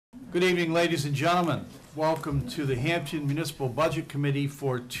Good evening, ladies and gentlemen. Welcome to the Hampton Municipal Budget Committee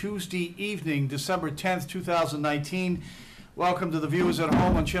for Tuesday evening, December 10th, 2019. Welcome to the viewers at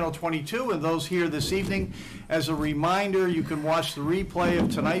home on Channel 22 and those here this evening. As a reminder, you can watch the replay of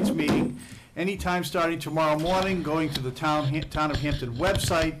tonight's meeting anytime starting tomorrow morning, going to the Town of Hampton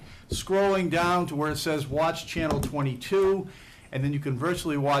website, scrolling down to where it says Watch Channel 22, and then you can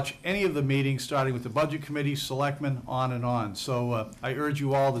virtually watch any of the meetings, starting with the Budget Committee, Selectmen, on and on. So I urge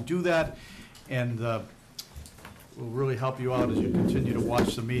you all to do that, and will really help you out as you continue to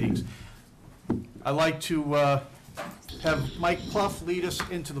watch the meetings. I'd like to have Mike Pluff lead us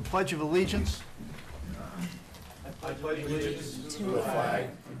into the Pledge of Allegiance. I pledge allegiance to the flag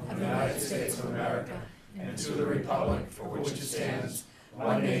of the United States of America and to the republic for which it stands,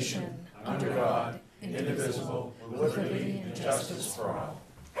 one nation, under God, indivisible, with liberty and justice for all.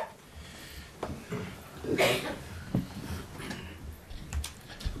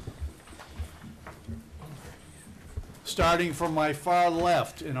 Starting from my far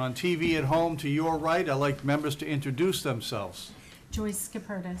left and on TV at home to your right, I'd like members to introduce themselves. Joyce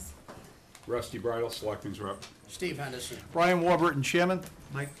Skippertus. Rusty Bridle, Selectmen's Rep. Steve Henderson. Brian Warburton, Chairman.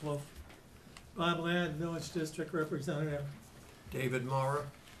 Mike Pluff. Bob Ladd, Village District Representative. David Maurer.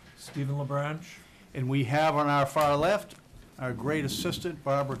 Stephen LeBranch. And we have on our far left our great assistant,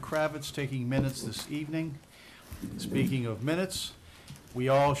 Barbara Kravitz, taking minutes this evening. Speaking of minutes, we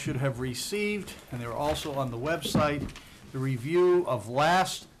all should have received, and they're also on the website, the review of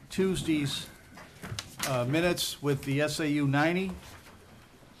last Tuesday's minutes with the SAU 90.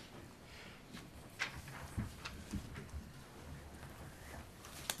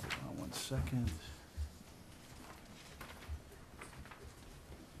 One second.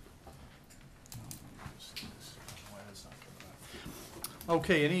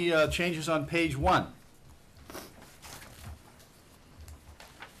 Okay, any changes on page 1?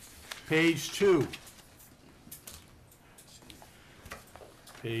 Page 2.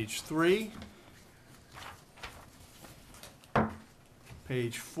 Page 3.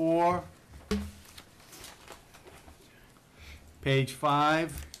 Page 4. Page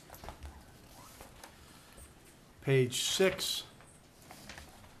 5. Page 6.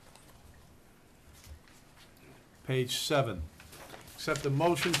 Page 7. Accept the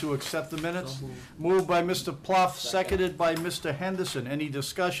motion to accept the minutes. Moved by Mr. Pluff, seconded by Mr. Henderson. Any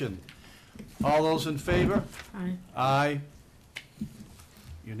discussion? All those in favor? Aye. Aye.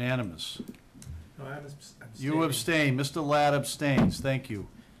 Unanimous. No, I'm You abstain. Mr. Ladd abstains. Thank you.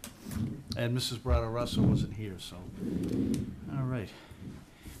 And Mrs. Brado Russell wasn't here, so. All right.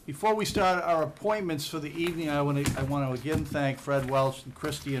 Before we start our appointments for the evening, I want to again thank Fred Welch and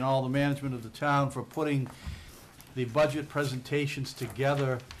Christie and all the management of the town for putting the budget presentations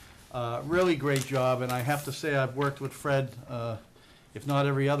together. Really great job, and I have to say I've worked with Fred, if not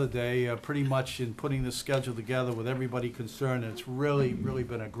every other day, pretty much in putting this schedule together with everybody concerned, and it's really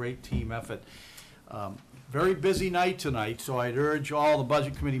been a great team effort. Very busy night tonight, so I'd urge all the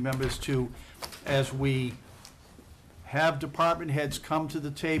Budget Committee members to, as we have department heads come to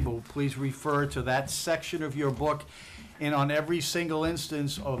the table, please refer to that section of your book. And on every single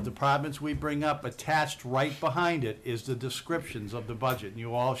instance of departments we bring up, attached right behind it is the descriptions of the budget. And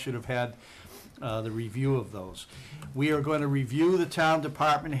you all should have had the review of those. We are going to review the town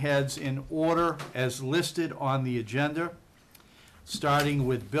department heads in order as listed on the agenda, starting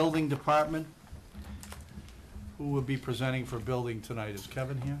with Building Department. Who will be presenting for Building tonight? Is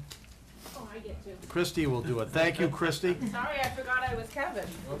Kevin here? Oh, I get to. Christie will do it. Thank you, Christie. Sorry, I forgot I was Kevin.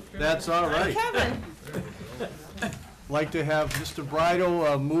 That's all right. I'm Kevin. Like to have Mr.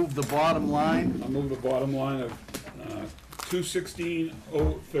 Bridle move the bottom line. I'll move the bottom line of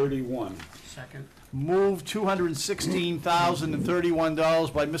 $216,031. Second. Move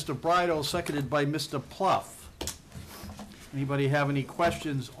 $216,031 by Mr. Bridle, seconded by Mr. Pluff. Anybody have any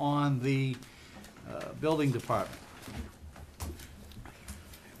questions on the building department?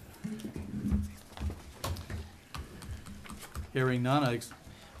 Hearing none,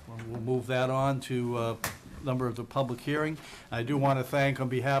 we'll move that on to number of the public hearing. I do want to thank on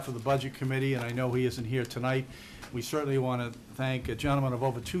behalf of the Budget Committee, and I know he isn't here tonight, we certainly want to thank a gentleman of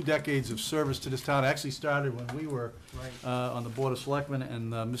over 2 decades of service to this town. Actually started when we were on the Board of Selectmen,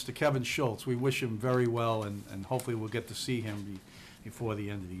 and Mr. Kevin Schultz. We wish him very well, and hopefully we'll get to see him before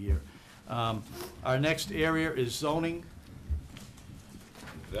the end of the year. Our next area is zoning.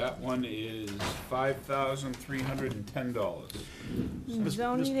 That one is $5,310.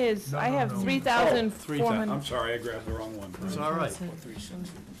 Zoning is, I have Oh, 3,400. I'm sorry, I grabbed the wrong one. It's all right.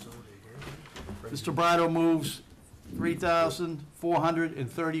 Mr. Brado moves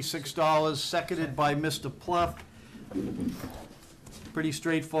 $3,436, seconded by Mr. Pluff. Pretty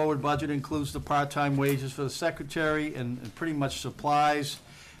straightforward budget, includes the part-time wages for the secretary and pretty much supplies.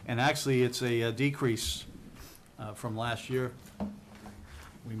 And actually, it's a decrease from last year.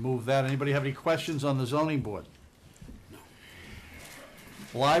 We move that. Anybody have any questions on the zoning board? No.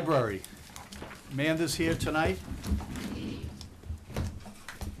 Library. Amanda's here tonight.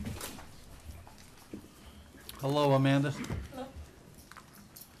 Hello, Amanda. Hello.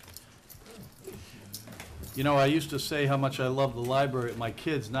 You know, I used to say how much I love the library with my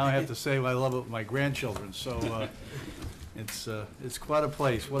kids. Now I have to say I love it with my grandchildren. So it's quite a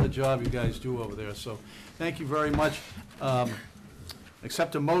place. What a job you guys do over there. So thank you very much.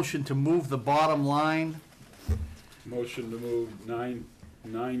 Accept a motion to move the bottom line. Motion to move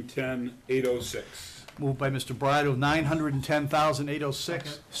 910-806. Moved by Mr. Bridle,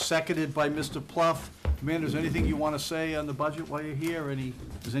 910,806. Seconded by Mr. Pluff. Amanda, is there anything you want to say on the budget while you're here?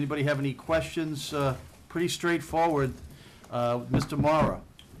 Does anybody have any questions? Pretty straightforward. Mr. Mara.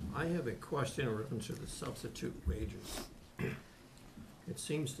 I have a question in reference to the substitute wages. It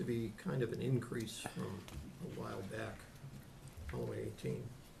seems to be kind of an increase from a while back, all the way 18.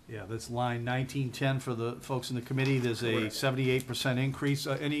 Yeah, that's line 1910 for the folks in the committee. There's a 78% increase.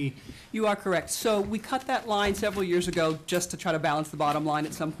 You are correct. So we cut that line several years ago just to try to balance the bottom line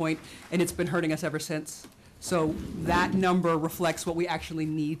at some point, and it's been hurting us ever since. So that number reflects what we actually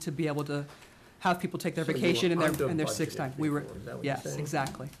need to be able to have people take their So you vacation were and their sick under time. budgeted We were, before, is that what you're yes, saying?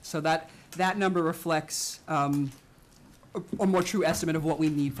 exactly. So that number reflects a more true estimate of what we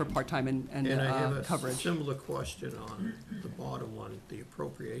need for part-time and And I have a coverage. similar question on the bottom one, the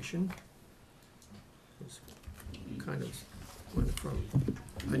appropriation. It's kind of went from,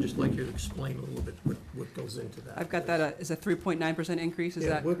 I'd just like you to explain a little bit what goes into that. I've got that is a 3.9% increase, is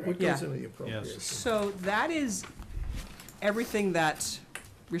Yeah, that? what yeah. goes into the appropriation? So that is everything that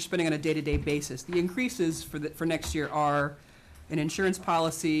we're spending on a day-to-day basis. The increases for next year are an insurance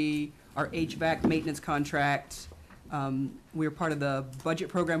policy, our HVAC maintenance contract. We're part of the budget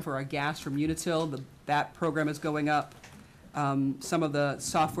program for our gas from Unitil. That program is going up. Some of the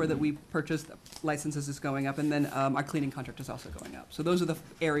software that we purchased, licenses is going up, and then our cleaning contract is also going up. So those are the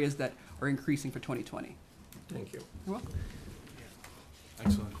areas that are increasing for 2020. Thank you. You're welcome.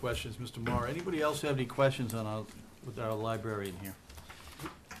 Excellent questions, Mr. Mara. Anybody else have any questions with our librarian here?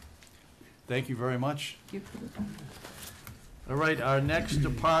 Thank you very much. Thank you. All right, our next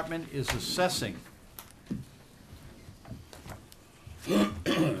department is assessing.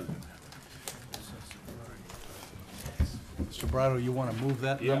 Mr. Brado, you want to move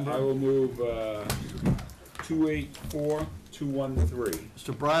that Yeah, number? I will move 284-213.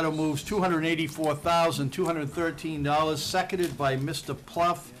 Mr. Brado moves $284,213, seconded by Mr.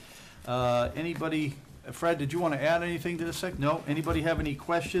 Pluff. Anybody, Fred, did you want to add anything to this? No? Anybody have any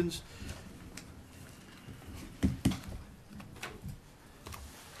questions?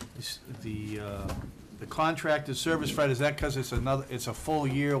 The contracted service, Fred, is that because it's a full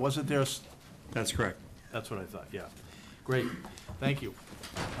year? Wasn't there? That's correct. That's what I thought, yeah. Great, thank you.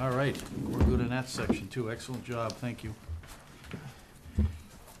 All right, we're good in that section too. Excellent job, thank you.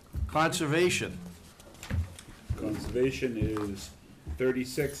 Conservation. Conservation is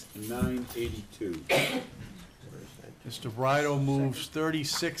 36,982. Mr. Brido moves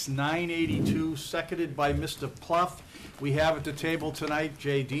 36,982, seconded by Mr. Pluff. We have at the table tonight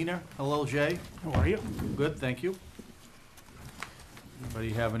Jay Diener. Hello, Jay. How are you? Good, thank you. Anybody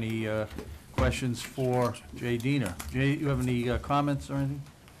have any questions for Jay Diener? Jay, you have any comments or anything?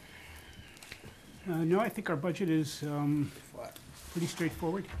 No, I think our budget is pretty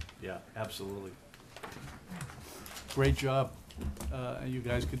straightforward. Yeah, absolutely. Great job. And you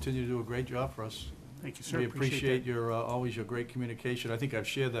guys continue to do a great job for us. Thank you, sir. We appreciate that. your, always your great communication. I think I've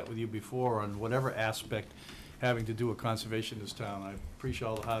shared that with you before on whatever aspect having to do with conservation in this town. I appreciate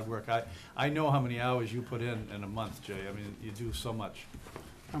all the hard work. I know how many hours you put in a month, Jay. I mean, you do so much.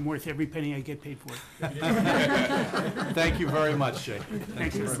 I'm worth every penny I get paid for it. Thank you very much, Jay.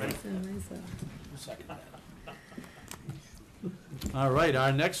 Thanks, everybody. All right,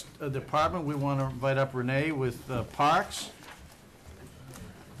 our next department, we want to invite up Renee with Parks.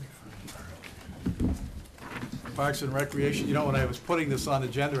 Parks and Recreation. You know, when I was putting this on the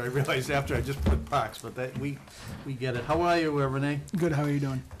agenda, I realized after I just put Parks, but that we get it. How are you, Renee? Good, how are you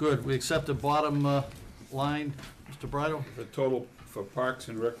doing? Good. We accept the bottom line, Mr. Brido. The total for Parks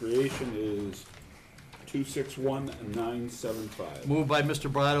and Recreation is 261,975. Moved by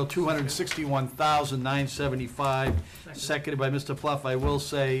Mr. Brido, 261,975. Seconded by Mr. Pluff. I will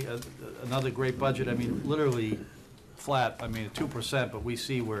say, another great budget. I mean, literally flat. I mean, 2%, but we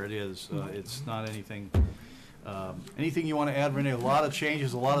see where it is. It's not anything. Anything you want to add, Renee? A lot of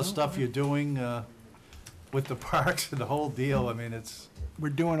changes, a lot of stuff you're doing with the parks and the whole deal. I mean, it's we're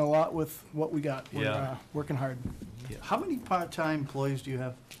doing a lot with what we got. We're Yeah. working hard. Yeah. How many part-time employees do you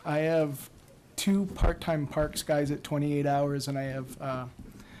have? I have 2 part-time parks guys at 28 hours, and I have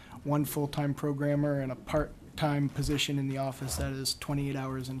 1 full-time programmer and a part-time position in the office that is 28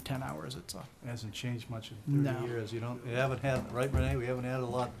 hours and 10 hours. It's a It hasn't changed much in 30 No. years. You haven't had, right, Renee? We haven't had a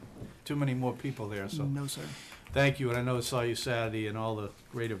lot, too many more people there, so. no, sir. Thank you, and I know I saw you Saturday and all the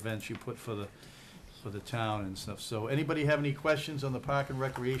great events you put for the town and stuff. So anybody have any questions on the Park and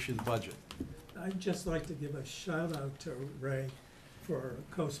Recreation budget? I'd just like to give a shout out to Ray for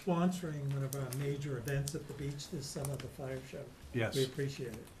co-sponsoring one of our major events at the beach this summer, the fire show. Yes, We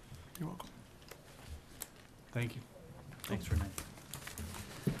appreciate it. You're welcome. thank you. Thanks, Renee.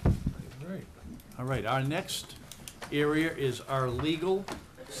 All right, our next area is our legal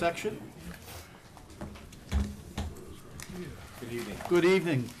section. Good evening. Good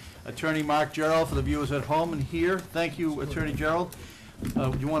evening, Attorney Mark Gerald for the viewers at home and here. Thank you, Attorney Gerald.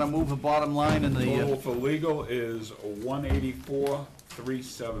 You want to move the bottom line in the, Total for legal is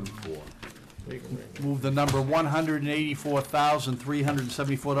 184,374. move the number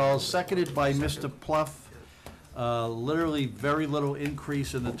 $184,374, seconded by Mr. Pluff. Literally very little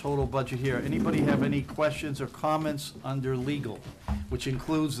increase in the total budget here. Anybody have any questions or comments under legal, which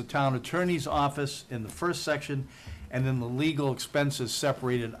includes the town attorney's office in the first section, and then the legal expenses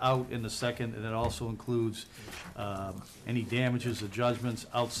separated out in the second, and it also includes any damages or judgments,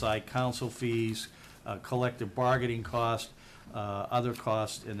 outside counsel fees, collective bargaining cost, other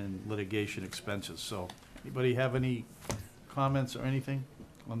costs, and then litigation expenses. So, anybody have any comments or anything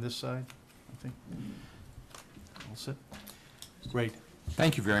on this side? I think. All set? Great.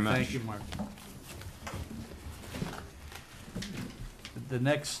 Thank you very much. Thank you, Mark. The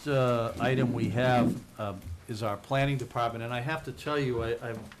next item we have is our planning department, and I have to tell you,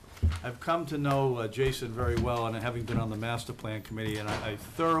 I've come to know Jason very well, and having been on the master plan committee, and I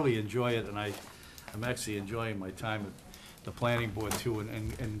thoroughly enjoy it, and I'm actually enjoying my time at the planning board too,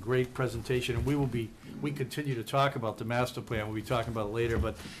 and great presentation, and we continue to talk about the master plan, we'll be talking about it later,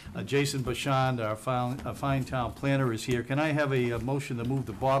 but Jason Bashand, our fine town planner, is here. Can I have a motion to move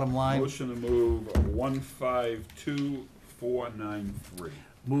the bottom line? Motion to move 152,493.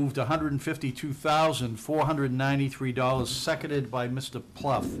 Moved $152,493, seconded by Mr.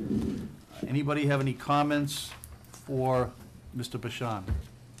 Pluff. Anybody have any comments for Mr. Bashand?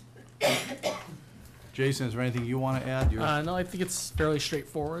 Jason, is there anything you want to add? No, I think it's fairly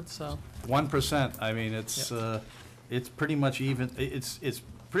straightforward, so. 1%, I mean, it's pretty much even, it's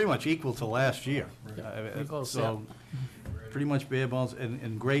pretty much equal to last year. Pretty close, So, pretty much bare bones,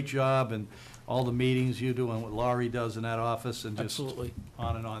 and great job, and all the meetings you do, and what Laurie does in that office, and just Absolutely.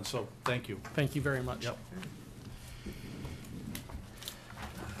 on and on, so, thank you. Thank you very much. Yep.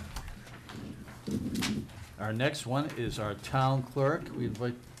 Our next one is our town clerk. We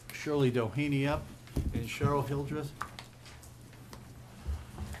invite Shirley Doheny up and Cheryl Hildreth.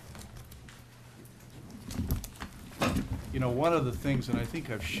 You know, one of the things, and I think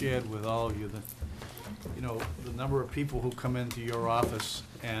I've shared with all of you, that, you know, the number of people who come into your office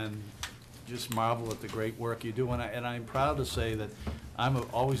and just marvel at the great work you do, and I'm proud to say that I'm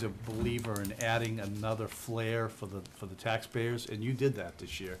always a believer in adding another flair for the taxpayers, and you did that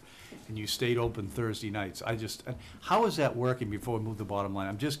this year, and you stayed open Thursday nights. How is that working before we move the bottom line?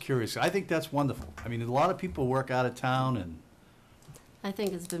 I'm just curious. I think that's wonderful. I mean, a lot of people work out of town, and I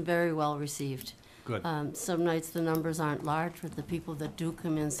think it's been very well received. good. Some nights the numbers aren't large, but the people that do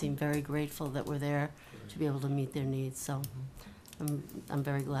come in seem very grateful that we're there to be able to meet their needs. So I'm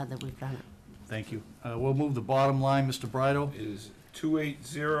very glad that we've done it. Thank you. We'll move the bottom line, Mr. Brido. Is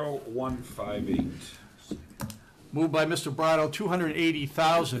 280,158. Moved by Mr. Brido,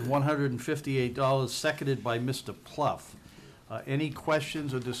 $280,158, seconded by Mr. Pluff. Any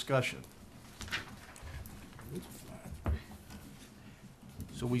questions or discussion?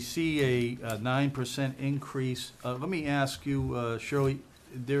 So we see a 9% increase. Let me ask you, Shirley,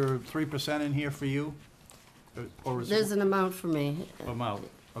 there are 3% in here for you? Or is it There's an amount for me, amount?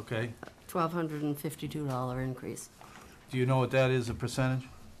 Okay. $1,252 increase. Do you know what that is, a percentage?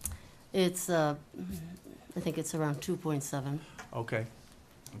 It's, I think it's around 2.7. Okay.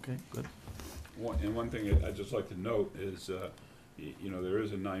 Okay, good. One thing I'd just like to note is, you know, there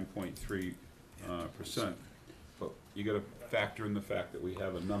is a 9.3%, but you gotta factor in the fact that we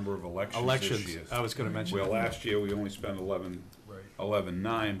have a number of elections this year. I was gonna mention Well, that. last year, we only spent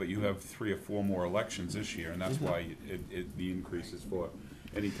 11.9, but you have 3 or 4 more elections this year, and that's why the increase is for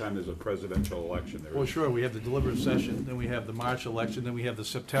anytime there's a presidential election. There Well, is. sure, we have the deliberative session, then we have the March election, then we have the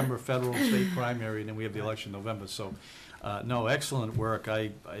September federal and state primary, and then we have the election in November. So, no, excellent work.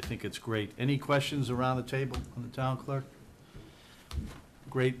 I think it's great. Any questions around the table on the town clerk?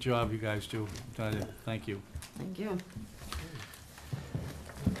 great job you guys do. Thank you. Thank you.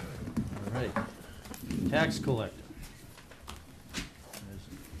 All right. Tax collector. There's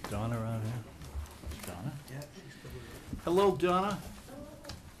Donna around here. Donna? Yeah. Hello, Donna.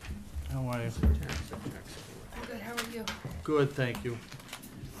 How are you? I'm good, how are you? Good, thank you.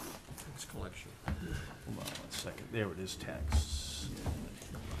 Tax collection. Hold on 1 second. There it is, tax.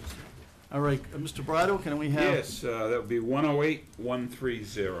 All right, Mr. Brado, can we have? Yes, that would be 108,130.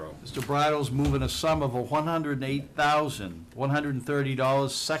 Mr. Brado's moving a sum of $108,130,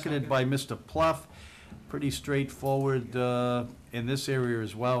 seconded by Mr. Pluff. Pretty straightforward in this area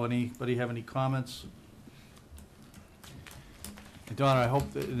as well. Anybody have any comments? And Donna, I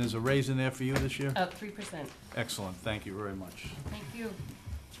hope that there's a raise in there for you this year? 3%. Excellent, thank you very much. Thank you.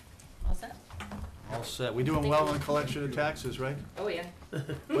 All set? All set. We doing well on the collection of taxes, right? Oh, yeah.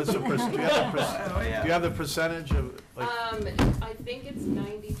 What's the do you have the percentage of, like? I think it's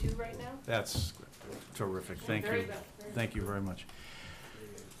 92 right now. That's terrific, thank Very you. good. Thank you very much.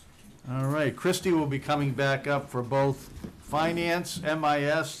 All right, Christie will be coming back up for both finance,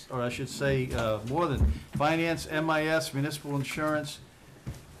 MIS, or I should say, more than finance, MIS, municipal insurance,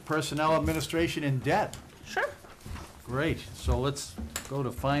 personnel administration, and debt. Sure. Great, so let's go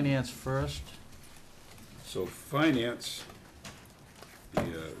to finance first. So finance,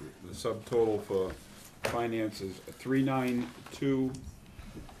 the subtotal for finance is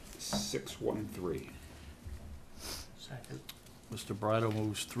 392,613. Second. Mr. Brado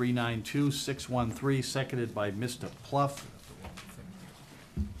moves 392,613, seconded by Mr. Pluff.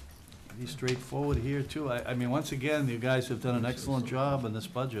 Pretty straightforward here, too. I mean, once again, you guys have done an excellent job in this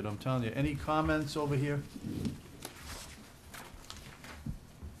budget, I'm telling you. Any comments over here?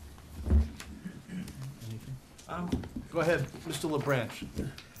 Anything? Go ahead, Mr. LeBranch.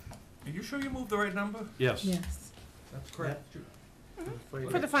 Are you sure you moved the right number? Yes. Yes. That's correct.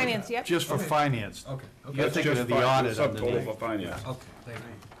 For the finance, yep. Just for Okay. finance. Okay, You're okay. That's thinking just of the fi- audit subtotal underneath. for finance. Okay, thank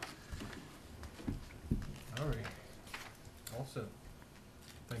you. All right. All set.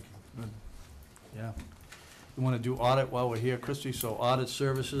 Thank you. Yeah. You want to do audit while we're here, Christie? So audit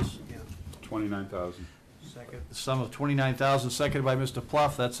services, 29,000. Second. the sum of 29,000, seconded by Mr.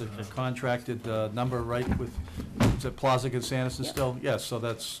 Pluff. That's a contracted number, right, with, is it Plaza and Sanderson still? Yes, so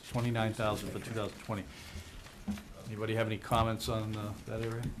that's 29,000 for 2020. Anybody have any comments on that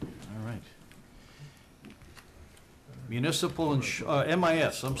area? All right. Municipal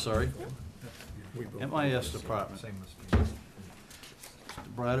MIS, I'm sorry. MIS department. Same as. Mr.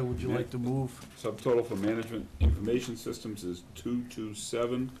 Brado, would you like to move? Subtotal for management information systems is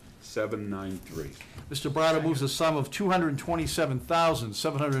 227,793. Mr. Brado moves a sum of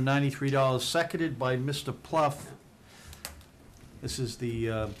 $227,793, seconded by Mr. Pluff. This is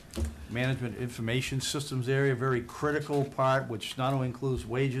the management information systems area, very critical part, which not only includes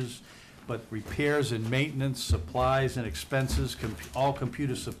wages, but repairs and maintenance, supplies and expenses, all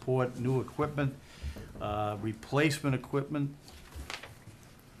computer support, new equipment, replacement equipment.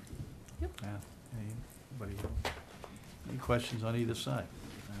 Yep. Yeah. Any questions on either side?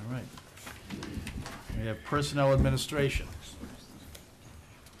 All right. We have personnel administration.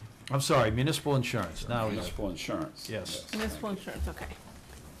 I'm sorry, municipal insurance. Now, Municipal insurance. yes. Municipal insurance, okay.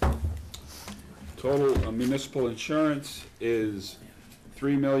 Total municipal insurance is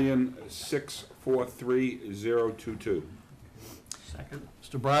 3,643,022. Second.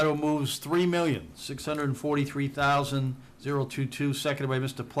 Mr. Brado moves $3,643,022, seconded by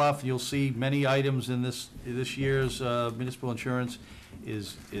Mr. Pluff. You'll see many items in this year's municipal insurance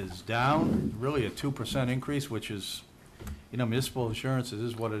is down, really a 2% increase, which is, you know, municipal insurance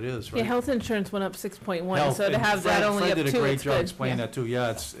is what it is, right? Yeah, health insurance went up 6.1, Health, so to and have that Fred- only up Fred 2, did a great it's job good. explaining Yeah. that too.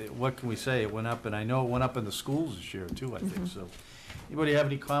 Yeah, what can we say? It went up, and I know it went up in the schools this year too, I think, Mm-hmm. so. Anybody have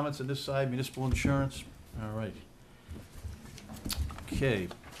any comments on this side, municipal insurance? All right. Okay,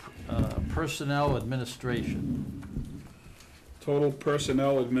 personnel administration. Total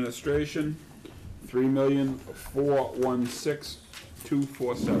personnel administration,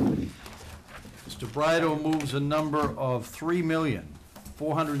 3,416,247. Mr. Brado moves a number of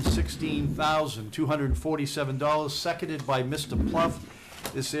 $3,416,247, seconded by Mr. Pluff.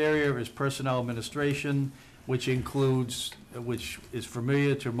 This area is personnel administration, which includes, which is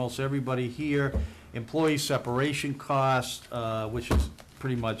familiar to most everybody here, employee separation costs, which is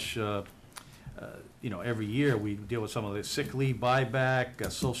pretty much, you know, every year we deal with some of the sick leave buyback,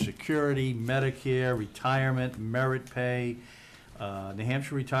 Social Security, Medicare, retirement, merit pay, New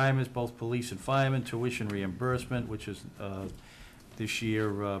Hampshire retirements, both police and firemen, tuition reimbursement, which is, this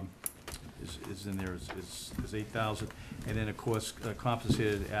year, is in there, is 8,000. And then, of course,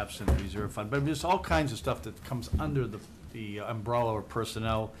 compensated absent reserve fund. But there's all kinds of stuff that comes under the the umbrella or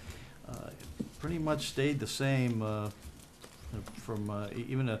personnel, pretty much stayed the same from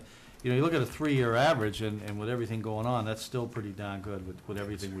even you look at a 3-year average, and with everything going on, that's still pretty darn good with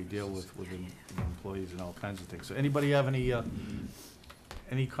everything we deal with employees and all kinds of things. So anybody have any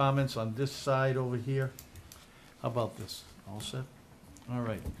comments on this side over here? How about this? All set? All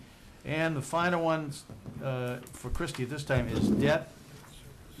right. And the final one for Christie at this time is debt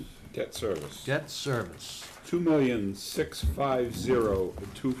service. Debt service.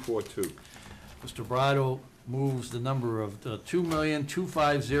 2,650,242. Mr. Brado moves the number of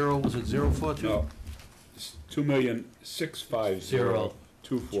 2,250, was it 042? No, 2,650,242.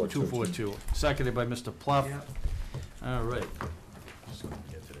 242. Seconded by Mr. Pluff. Yep. All right. Just gonna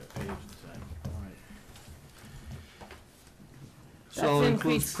get to that page in time. All right. So That's it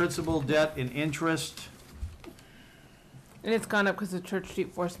includes increased. principal, debt, and interest. And it's gone up because the Church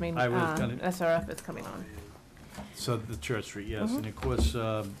Street Force Main, I was gonna- SRF is coming on. So the Church Street, yes, Mhm. and of course,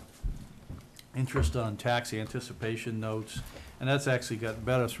 interest on tax anticipation notes, and that's actually gotten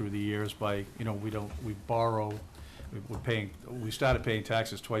better through the years by, we borrow, we started paying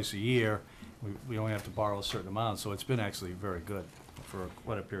taxes twice a year, we only have to borrow a certain amount, so it's been actually very good for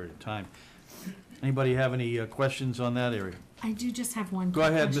quite a period of time. Anybody have any questions on that area? I do just have one. Go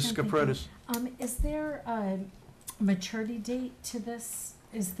quick ahead, question. Ms. Thank you. Capritis. Is there a maturity date to this?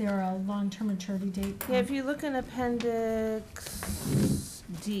 Is there a long-term maturity date? Yeah, if you look in Appendix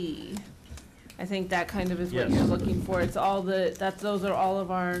D, I think that kind of is what Yes. you're looking for. It's all those are all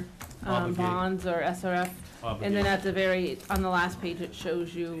of our Obligated. bonds or SRF. And then at the on the last page, it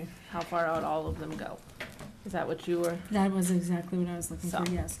shows you how far out all of them go. Is that what you were? That was exactly what I was looking for,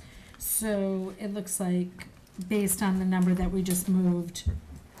 So. yes. So it looks like, based on the number that we just moved,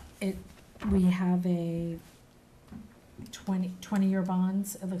 we have a 20-year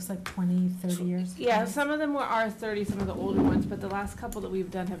bonds. It looks like 20, 30 years. Yeah, some of them are 30, some of the older ones, but the last couple that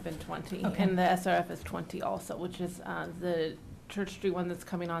we've done have been 20. Okay. And the SRF is 20 also, which is the Church Street one that's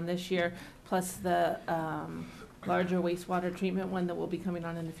coming on this year, plus the larger wastewater treatment one that will be coming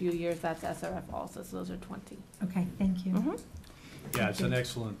on in a few years. That's SRF also, so those are 20. Okay, thank you. Mhm. Yeah, it's an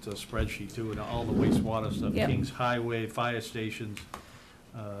excellent spreadsheet too, and all the wastewater stuff, Yep. Kings Highway, fire stations,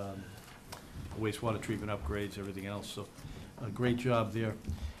 wastewater treatment upgrades, everything else, so, great job there.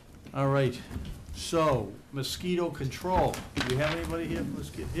 All right, so, mosquito control, do we have anybody here for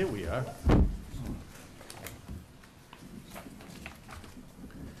mosquito? Here we are.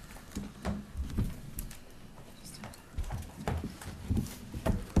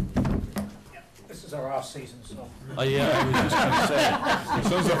 This is our off-season, so. Oh, yeah, I was just gonna say. As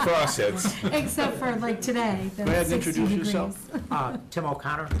soon as the frost hits. Except for like today, Go ahead the and 60 introduce degrees. yourself. Tim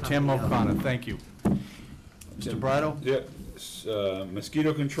O'Connor. Tim O'Connor, thank you. Mr. Brado? Yeah,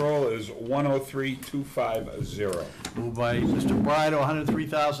 mosquito control is 103,250. Moved by Mr. Bride,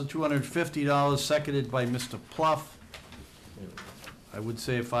 $103,250, seconded by Mr. Pluff. I would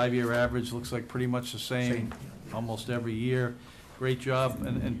say a 5-year average, looks like pretty much the same, almost every year. Great job,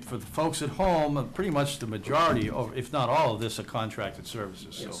 and for the folks at home, pretty much the majority, or if not all of this, are contracted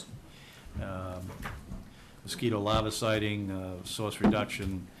services, so. Yes. Mosquito larviciding, source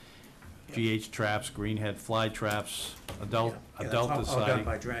reduction, GH traps, greenhead fly traps, adult All done deciding.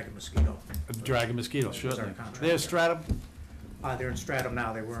 by Dragon Mosquito. Dragon mosquito, Those are our certainly. contracts. There's Stratum? They're in Stratham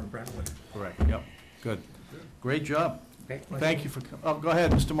now, they were in Brentwood. Correct, yep, good. Great job. Okay. Thank you for, go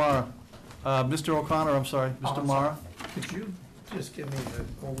ahead, Mr. Mara. Mr. O'Connor, I'm sorry, Oh, Mr. I'm Mara? Could you just give me an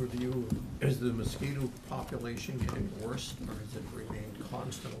overview, is the mosquito population getting worse, or has it remained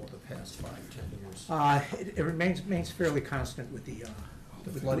constant over the past 5, 10 years? It remains fairly constant with the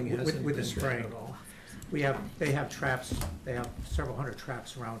flooding hasn't with the been bad spraying. at all? They have traps, they have several hundred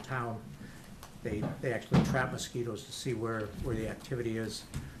traps around town. They actually trap mosquitoes to see where the activity is.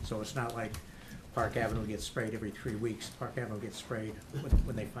 So it's not like Park Avenue gets sprayed every 3 weeks. Park Avenue gets sprayed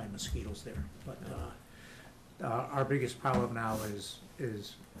when they find mosquitoes there. But our biggest problem now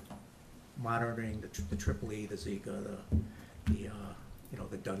is monitoring the triple E, the Zika,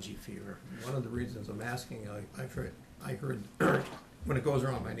 the Dungy fever. One of the reasons I'm asking, I heard when it goes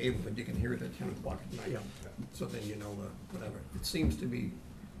around my neighborhood, you can hear the kitty buck at night. Yeah. So then you know whatever. It seems to be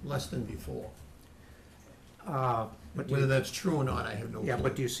less than before. But Whether that's true or not, I have no clue. yeah,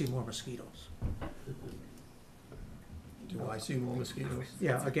 but do you see more mosquitoes? Do I see more mosquitoes?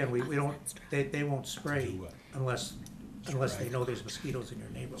 Yeah, again, we don't, they won't spray unless they know there's mosquitoes in your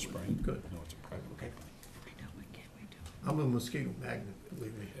neighborhood. Good. Okay. I'm a mosquito magnet,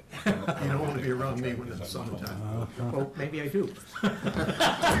 believe me. You don't want to be around me when it's summertime. Oh, maybe I do.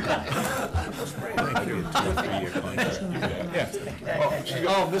 Thank you.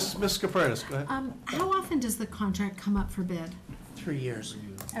 Oh, Ms. Capertis, go ahead. How often does the contract come up for bid? 3 years.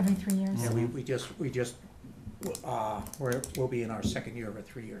 Every 3 years? Yeah, we just, we'll be in our second year of a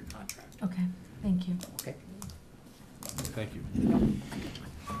 3-year contract. Okay, thank you. Okay. Thank you.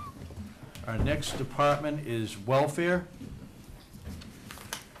 Our next department is welfare.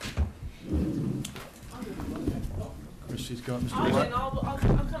 Christie's got Mr. I'll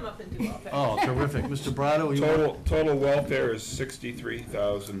come up and do all that. Oh, terrific. Mr. Brado, you want? Total welfare is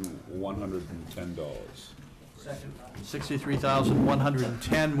 $63,110.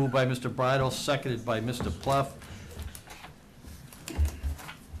 $63,110, moved by Mr. Bridle, seconded by Mr. Pluff.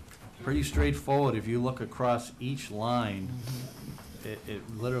 Pretty straightforward. If you look across each line, it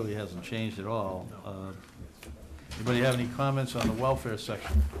literally hasn't changed at all. Anybody have any comments on the welfare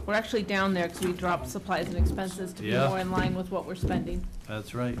section? We're actually down there because we dropped supplies and expenses to be Yeah. more in line with what we're spending.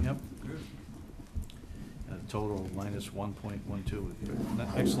 That's right, yep. Total minus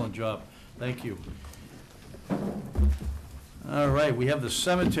 1.12. Excellent job. Thank you. All right, we have the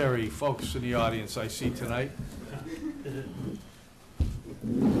cemetery folks in the audience I see tonight.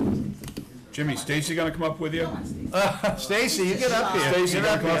 Jimmy, Stacy gonna come up with you? Stacy, you get up here. Stacy, Get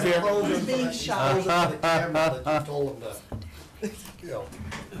gonna up come up here.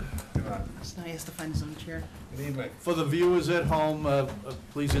 So now he has to find his own chair. For the viewers at home,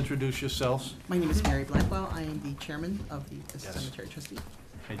 please introduce yourselves. My name is Mary Blackwell. I am the chairman of the Yes. cemetery trustee.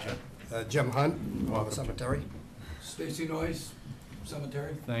 Hey, Jim. Jim Hunt, Water Cemetery. Stacy Noyes,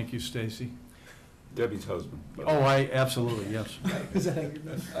 Cemetery. Thank you, Stacy. Debbie's husband. Oh, absolutely, yes.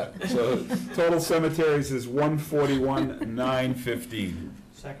 So total cemeteries is 141,915.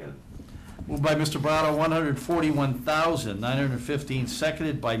 Second. Moved by Mr. Brado, 141,915,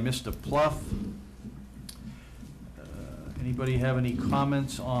 seconded by Mr. Pluff. Anybody have any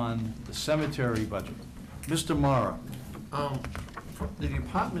comments on the cemetery budget? Mr. Mara. The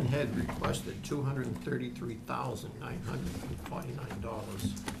department head requested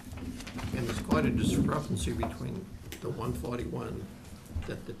 $233,949. And there's quite a discrepancy between the 141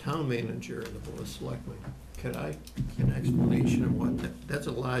 that the town manager and the board of selectmen. Could I get an explanation of what, that's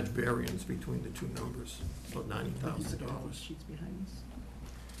a large variance between the two numbers, about $90,000. Sheets behind us.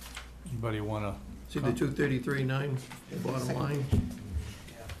 Anybody want to? See the 233,9, the bottom line?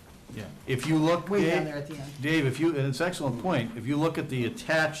 Yeah. If you look, Way down Dave, there at the end. Dave, if you, and it's an excellent point, if you look at the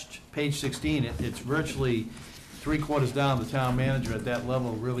attached page 16, it's virtually 3/4 down, the town manager at that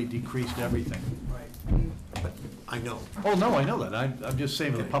level really decreased everything. But I know. Oh, no, I know that. I'm just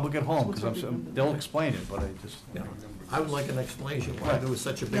saying for the Okay. public at home, because they'll explain it, but I just, Yeah. I would like an explanation why there was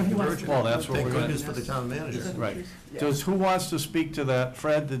such a big Yeah, who wants- divergence. Well, that's what Thank we're gonna- goodness for the town manager. right. Who wants to speak to that?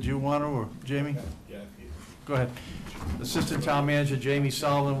 Fred, did you want to, or Jamie? Yeah. Go ahead. Assistant Town Manager Jamie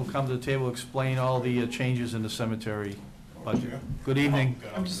Sullivan will come to the table, explain all the changes in the cemetery budget. Good evening.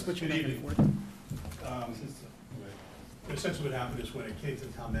 I'm just switching back and forth. Essentially what happened is when it came to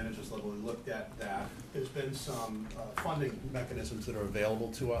the town manager's level, we looked at that. There's been some funding mechanisms that are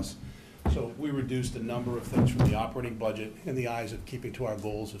available to us. So we reduced a number of things from the operating budget in the eyes of keeping to our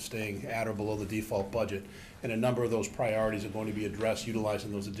goals of staying at or below the default budget. And a number of those priorities are going to be addressed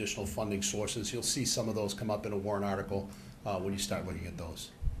utilizing those additional funding sources. You'll see some of those come up in a warrant article when you start looking at those.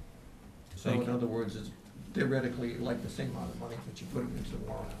 So in other words, it's theoretically like the same amount of money that you put into the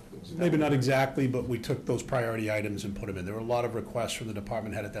warrant articles. Maybe not exactly, but we took those priority items and put them in. There were a lot of requests from the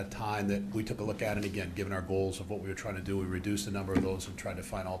department head at that time that we took a look at, and again, given our goals of what we were trying to do, we reduced the number of those and tried to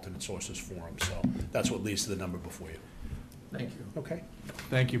find alternate sources for them. So that's what leads to the number before you. Thank you. Okay?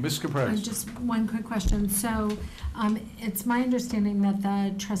 Thank you. Ms. Caprice. Just one quick question. So it's my understanding that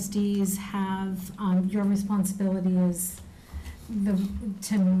the trustees have, your responsibility is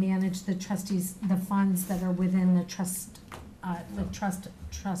to manage the trustees, the funds that are within the trust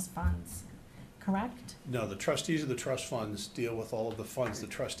funds, correct? No, the trustees of the trust funds deal with all of the funds. The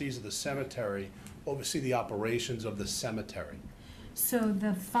trustees of the cemetery oversee the operations of the cemetery. So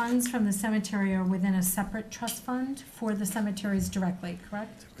the funds from the cemetery are within a separate trust fund for the cemeteries directly,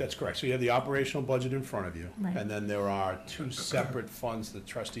 correct? That's correct. So you have the operational budget in front of you. Right. And then there are two separate funds the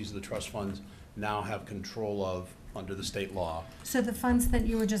trustees of the trust funds now have control of under the state law. So the funds that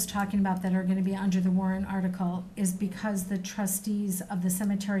you were just talking about that are gonna be under the warrant article is because the trustees of the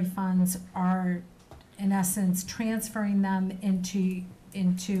cemetery funds are, in essence, transferring them into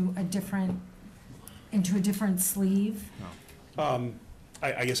a different sleeve? I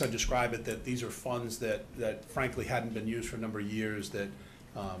guess I'd describe it that these are funds that frankly hadn't been used for a number of years, that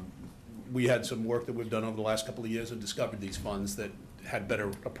we had some work that we've done over the last couple of years and discovered these funds that had better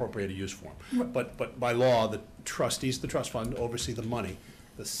appropriated use for them. But by law, the trustees, the trust fund oversee the money.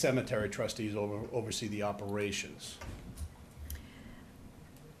 The cemetery trustees oversee the operations.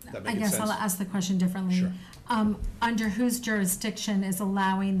 That I making guess I'll sense? ask the question differently. Sure. Under whose jurisdiction is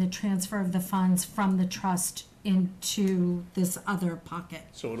allowing the transfer of the funds from the trust into this other pocket?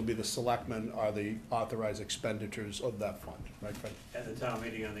 So it'll be the selectmen are the authorized expenditures of that fund, right, Fred? And the town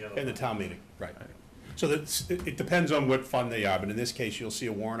meeting on the other. And the town meeting, right. So that's, it depends on what fund they are, but in this case, you'll see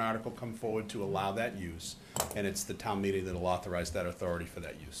a warrant article come forward to allow that use, and it's the town meeting that'll authorize that authority for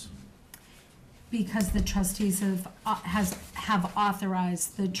that use. Because the trustees have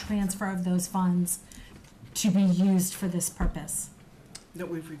authorized the transfer of those funds to be used for this purpose. That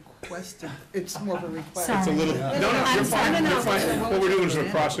we've requested, it's more of a request. Sorry. It's a little, no, I'm you're sorry. fine, No, no, you're fine. no. What we're doing is we're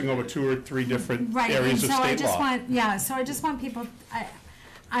crossing over 2 or 3 different Right, and areas of so I state just law. want, so I just want people,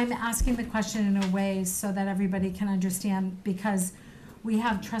 I'm asking the question in a way so that everybody can understand, because we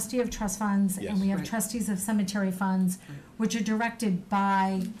have trustee of trust funds, Yes. and we have Right. trustees of cemetery funds, which are directed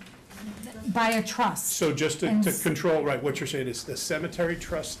by a trust. So just And to control, right, what you're saying is the cemetery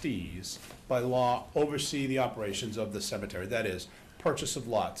trustees, by law, oversee the operations of the cemetery. That is, purchase of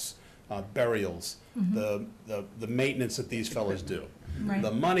lots, burials, the maintenance that these fellows do. Right.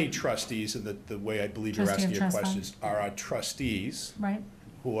 The money trustees, and the way I believe you're Trustee of asking your trust fund. questions, are our trustees, Right,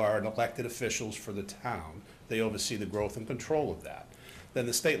 who are elected officials for the town. They oversee the growth and control of that. Then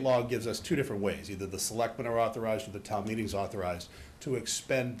the state law gives us 2 different ways. Either the selectmen are authorized or the town meeting's authorized to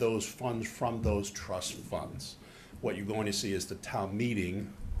expend those funds from those trust funds. What you're going to see is the town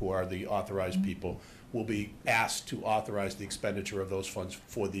meeting, who are the authorized people, will be asked to authorize the expenditure of those funds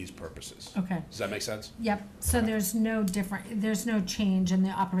for these purposes. okay. Does that make sense? Yep, so there's no change in the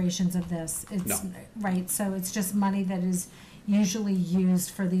operations of this. It's, No. right, so it's just money that is usually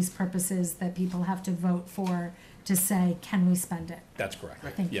used for these purposes that people have to vote for to say, can we spend it? That's correct.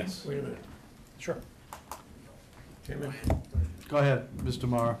 Thank you. Yes, Wait a minute. sure. Chairman, Go ahead, Mr.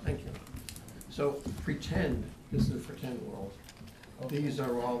 Morrow. thank you. So pretend, this is a pretend world. These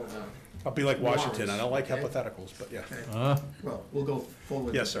are all, I'll be like Washington. I don't like Okay. hypotheticals, but yeah. okay, well, we'll go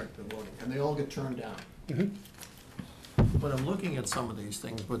forward. Yes, sir. with the voting, and they all get turned down. Mhm. But I'm looking at some of these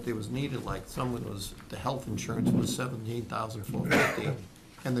things, but there was needed, like, someone was, the health insurance was $17,450,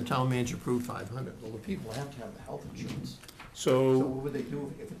 and the town manager approved $500. Well, the people have to have the health insurance. So So, what would they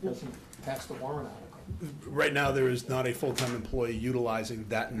do if it doesn't pass the warrant article? right now, there is not a full-time employee utilizing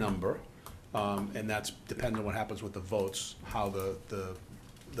that number, and that's dependent on what happens with the votes, how the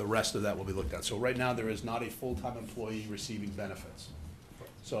rest of that will be looked at. So right now, there is not a full-time employee receiving benefits.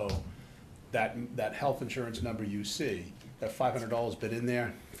 So that health insurance number you see, that $500 been in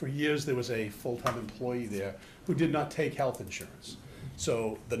there. For years, there was a full-time employee there who did not take health insurance.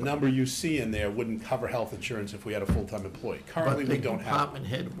 So the number you see in there wouldn't cover health insurance if we had a full-time employee. Currently, we don't But the have. department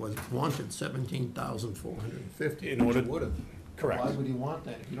head wanted $17,450. In order- Which would have. Correct. Why would he want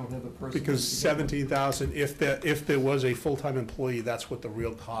that if you don't have a person? Because to begin with? 17,000, if there was a full-time employee, that's what the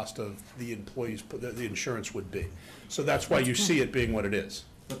real cost of the employees, the insurance would be. So that's why you see it being what it is.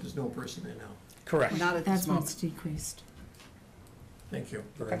 But there's no person there now. Correct. Not at this That's what's moment. decreased. Thank you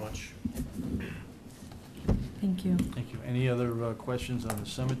very much. Thank you. Thank you. Any other questions on the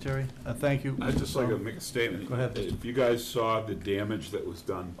cemetery? Thank you. I'd Mr. just like to Morrow. make a statement. Go ahead. If you guys saw the damage that was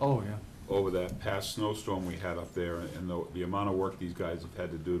done Oh, yeah. over that past snowstorm we had up there, and the amount of work these guys have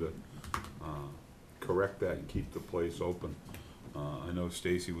had to do to correct that and keep the place open. I know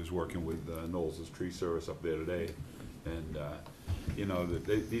Stacy was working with Knowles' tree service up there today, and, you know,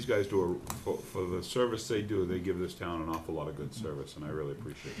 these guys do, for the service they do, they give this town an awful lot of good service, and I really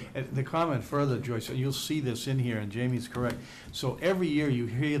appreciate that. And the comment further, Joyce, and you'll see this in here, and Jamie's correct. So every year you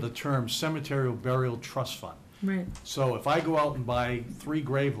hear the term cemetery burial trust fund. Right. So if I go out and buy 3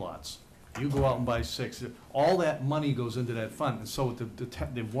 grave lots, you go out and buy 6, all that money goes into that fund. And so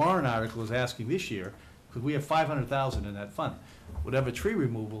the warrant article is asking this year, because we have 500,000 in that fund. Whatever tree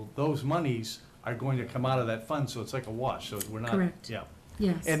removal, those monies are going to come out of that fund, so it's like a wash, so we're not. Correct. Yeah.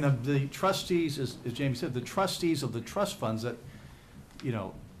 Yes. And the trustees, as Jamie said, the trustees of the trust funds that, you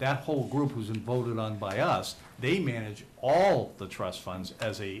know, that whole group who's been voted on by us, they manage all the trust funds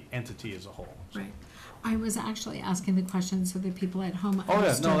as a entity as a whole. Right. I was actually asking the question so that people at home Oh, yeah, no,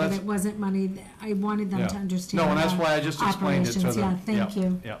 understood that that's- it wasn't money, I wanted them Yeah. to understand. No, and that's the why I just explained it to operations. them. Yeah, thank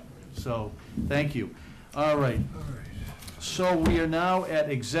you. Yeah, so, thank you. All right. So we are now at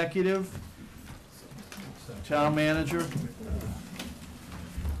executive, town manager. And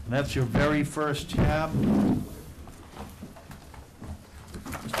that's your very first tab.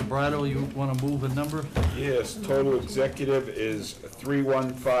 Mr. Bridle, you want to move a number? Yes, total executive is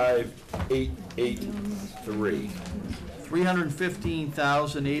 315883.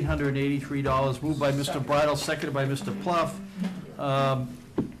 $315,883, moved by Mr. Bridle, seconded by Mr. Pluff.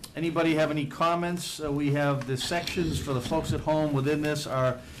 Anybody have any comments? We have the sections for the folks at home within this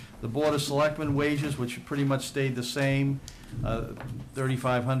are the Board of Selectmen wages, which pretty much stayed the same,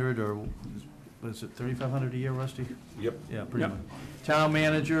 $3,500, or what is it, $3,500 a year, Rusty? Yep. Yeah, pretty much. Town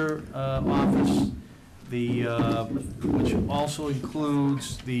manager office, which also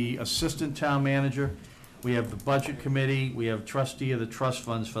includes the assistant town manager. We have the budget committee, we have trustee of the trust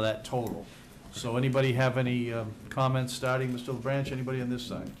funds for that total. So anybody have any comments, starting, Mr. LeBranch, anybody on this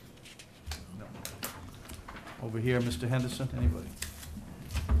side? No. Over here, Mr. Henderson, anybody?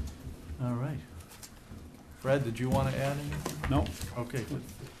 All right. Fred, did you want to add anything? No. Okay, good.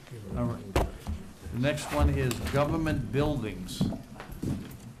 All right. The next one is government buildings.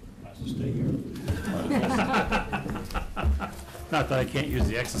 Not that I can't use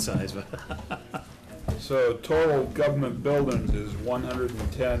the exercise, but. So total government buildings is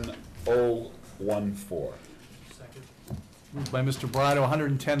 110,014. Moved by Mr. Brito,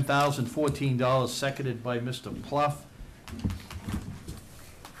 $110,014, seconded by Mr. Pluff.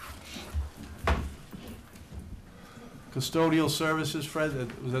 Custodial services,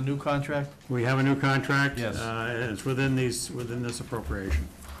 Fred, was a new contract? We have a new contract. Yes. And it's within this appropriation.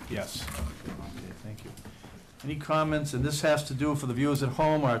 Yes. Okay, thank you. Any comments? And this has to do, for the viewers at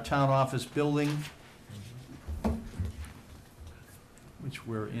home, our town office building, which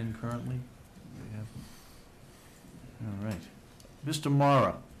we're in currently. We have- All right. Mr.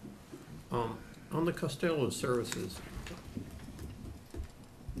 Mara. On the custodial services,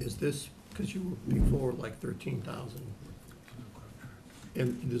 is this, because you were before like 13,000,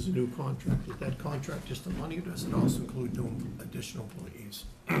 and there's a new contract, is that contract just the money, or does it also include new additional employees?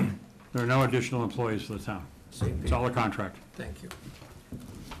 There are no additional employees for the town. Same It's all a people. contract. Thank you.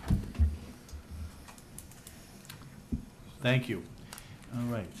 Thank you. All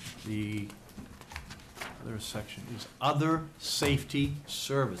right. The other section is other safety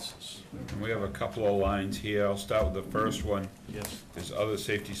services. And we have a couple of lines here. I'll start with the first one. Yes. Is other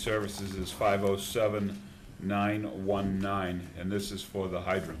safety services is 507,919, and this is for the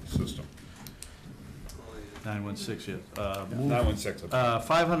hydrant system. 916, yes. 916.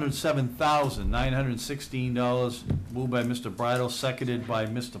 $507,916, moved by Mr. Bridle, seconded by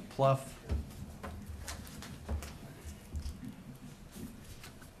Mr. Pluff.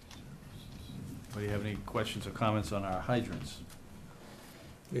 Do you have any questions or comments on our hydrants?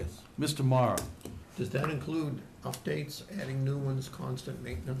 Yes. Mr. Morrow? Does that include updates, adding new ones, constant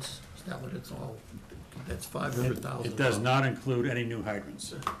maintenance? Is that what it's all, that's 500,000? It does not include any new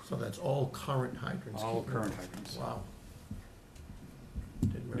hydrants. So that's all current hydrants? All current hydrants. Wow.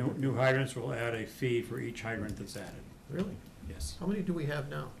 Didn't remember. New hydrants will add a fee for each hydrant that's added. Really? Yes. How many do we have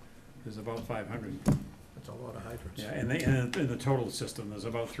now? There's about 500. That's a lot of hydrants. Yeah, and in the total system, there's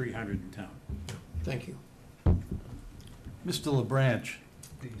about 300 in town. Thank you. Mr. LeBranch?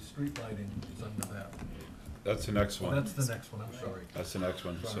 The street lighting is under that. That's the next one. That's the next one, I'm sorry. That's the next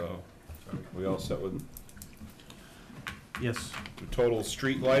one, Sorry. so Sorry. we all set with, Yes. the total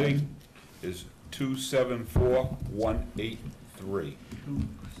street lighting is 274,183.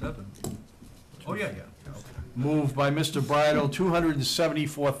 7. Oh, yeah, yeah. Okay. Moved by Mr. Bridle,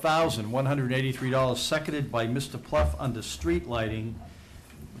 $274,183, seconded by Mr. Pluff under street lighting,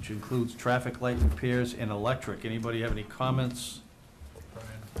 which includes traffic light repairs and electric. Anybody have any comments? Brian,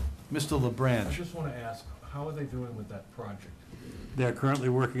 Mr. I LeBranch? just want to ask, how are they doing with that project? They're currently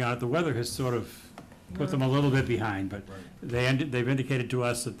working on it. The weather has sort of put them a little bit behind, but Right. they've indicated to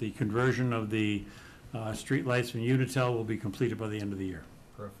us that the conversion of the streetlights from Unitel will be completed by the end of the year.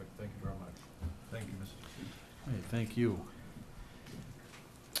 Perfect, thank you very much. Thank you, Mr. Hey, thank you.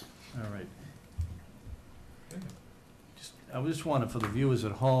 All right. Okay. I just wanted, for the viewers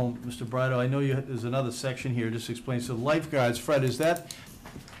at home, Mr. Bridle, I know there's another section here, just explain, so lifeguards, Fred,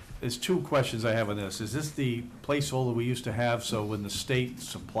 there's two questions I have on this. Is this the placeholder we used to have, so when the state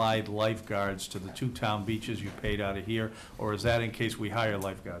supplied lifeguards to the two town beaches, you paid out of here? Or is that in case we hire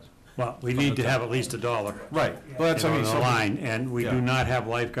lifeguards? Well, we need to have at least $1. Right, well, that's, I mean, On the so- line, and we Yeah. do not have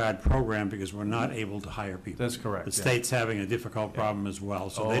lifeguard program because we're not able to hire people. That's correct. The yeah. state's having a difficult problem as well,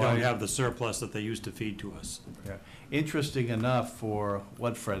 so they Oh, don't I- have the surplus that they used to feed to us. Yeah. Interesting enough, for,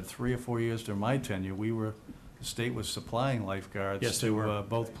 what, Fred, 3 or 4 years during my tenure, the state was supplying lifeguards. Yes, they to, were.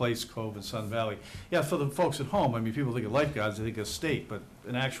 both Place Cove and Sun Valley. Yeah, for the folks at home, I mean, people think of lifeguards, they think of state, but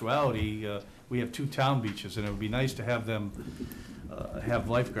in actuality, we have two town beaches, and it would be nice to have them have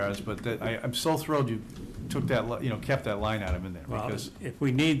lifeguards, but I'm so thrilled you took that, kept that line item in there, Well, because, if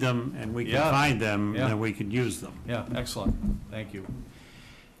we need them and we can Yeah. find them, Yeah. then we can use them. yeah, excellent, thank you.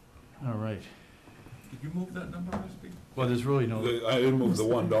 All right. Did you move that number, Mr. Well, there's really no, I didn't move the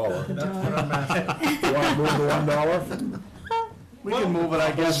 $1. That's what I'm asking. You wanna move the $1? we can move it,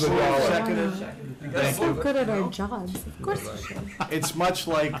 I guess. Move the dollar. Seconded. Thank So you. good at our jobs, of course we should. It's much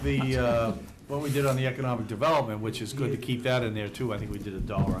like the, what we did on the economic development, which is good to keep that in there too. I think we did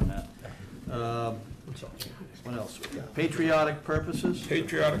 $1 on that. What else? Patriotic purposes?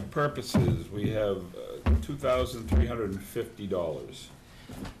 Patriotic purposes, we have $2,350.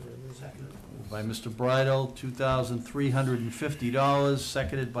 By Mr. Bridle, $2,350,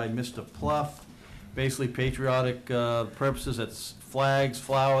 seconded by Mr. Pluff. Basically patriotic purposes, that's flags,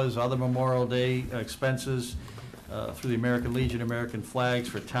 flowers, other Memorial Day expenses through the American Legion, American flags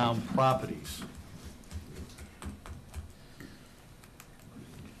for town properties.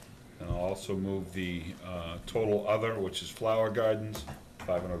 And I'll also move the total other, which is flower gardens,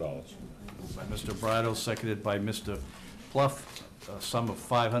 $500. By Mr. Bridle, seconded by Mr. Pluff, a sum of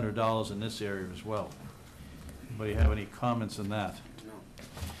 $500 in this area as well. Anybody have any comments on that? No.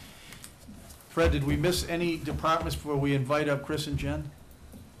 Fred, did we miss any departments before we invite up Chris and Jen?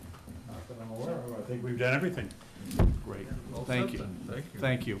 Not that I'm aware of. I think we've done everything. Great, thank you. Thank you.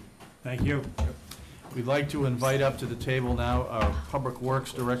 Thank you. Thank you. We'd like to invite up to the table now our Public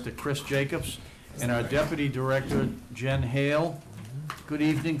Works Director, Chris Jacobs, and our Deputy Director, Jen Hale. Good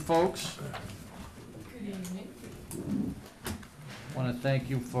evening, folks. Good evening. Want to thank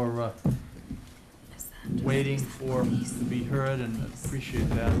you for waiting to be heard, and appreciate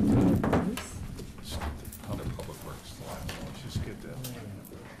that. Public Works. Let's just get that.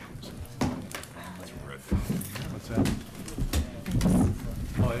 What's that?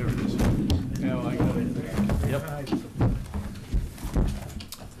 Oh, there it is. Yeah, I got it. Yep.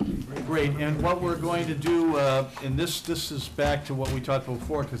 Great, and what we're going to do, and this is back to what we talked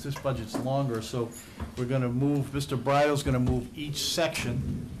before, because this budget's longer, so we're gonna move, Mr. Bridle's gonna move each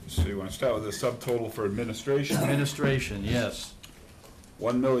section. So you wanna start with the subtotal for administration? Administration, yes.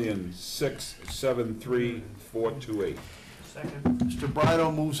 $1,673,428. Second. Mr.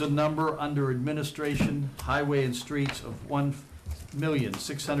 Bridle moves a number under administration, highway and streets of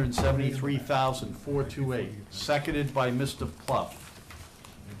 $1,673,428, seconded by Mr. Pluff.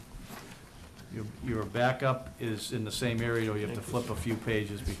 Your backup is in the same area, or you have to flip a few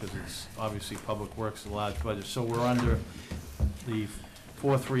pages because it's obviously Public Works, a large budget. So we're under the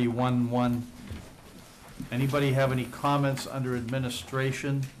 4311. Anybody have any comments under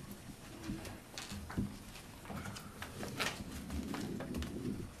administration?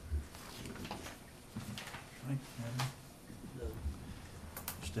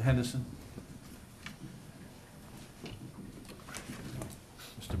 Mr. Henderson?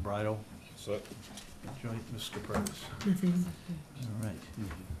 Mr. Bridle? So, Mr. Curtis? All right.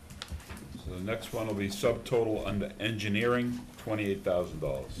 so the next one will be subtotal under engineering, $28,000.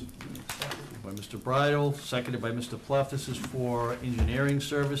 By Mr. Bridle, seconded by Mr. Pluff. This is for engineering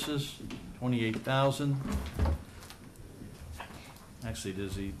services, $28,000. Actually,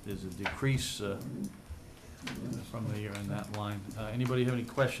 there's a decrease from the year in that line. Anybody have any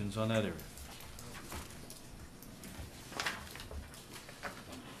questions on that area?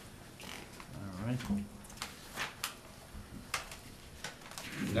 All right.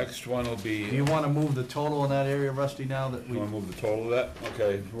 Next one will be. Do you want to move the total in that area, Rusty, now that You we? want to move the total of that?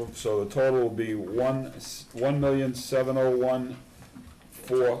 Okay, so the total will be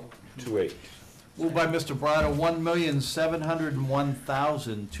 $1,701,428. Moved by Mr. Bridle,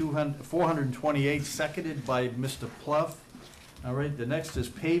 $1,701,428, seconded by Mr. Pluff. All right, the next is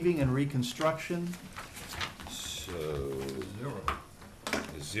paving and reconstruction. So,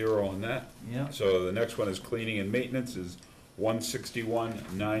 zero on that. Yeah. So the next one is cleaning and maintenance is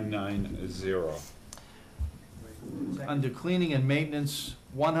 $161,990. Under cleaning and maintenance,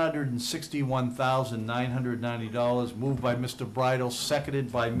 $161,990, moved by Mr. Bridle,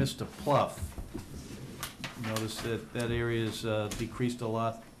 seconded by Mr. Pluff. Notice that that area's decreased a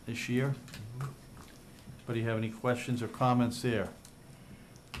lot this year. Anybody have any questions or comments there?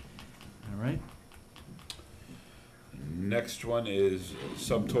 All right. Next one is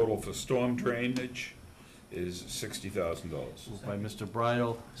subtotal for storm drainage is $60,000. Moved by Mr.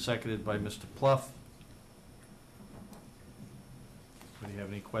 Bridle, seconded by Mr. Pluff. Anybody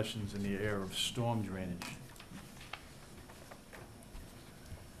have any questions in the area of storm drainage?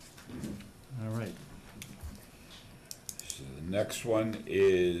 All right. So the next one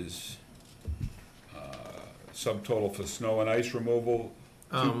is subtotal for snow and ice removal,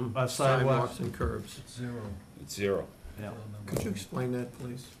 Sidewalks. Sidewalks and curbs. Zero. it's zero. Yeah, Could you explain that,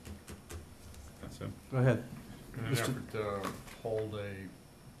 please? That's it. go ahead. In an Mr. effort to hold a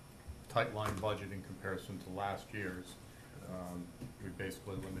tight line budget in comparison to last year's, we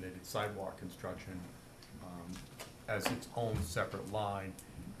basically eliminated sidewalk construction. as its own separate line.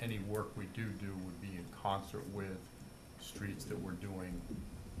 Any work we do would be in concert with streets that we're doing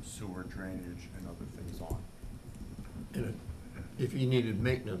sewer drainage and other things on. And if you needed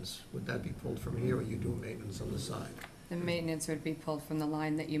maintenance, would that be pulled from here, or you do maintenance on the side? The maintenance would be pulled from the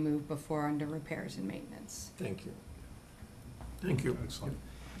line that you moved before under repairs and maintenance. Thank you. Thank you. Excellent.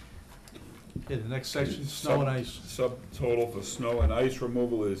 Okay, the next section, snow and ice. Subtotal for snow and ice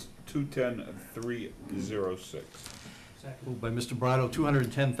removal is 210,306. Moved by Mr. Brado,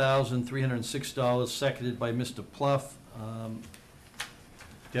 $210,306, seconded by Mr. Pluff.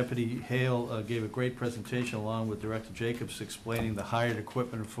 Deputy Hale gave a great presentation along with Director Jacobs explaining the hired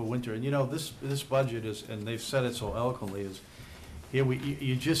equipment for winter. And you know, this budget is, and they've said it so eloquently, is here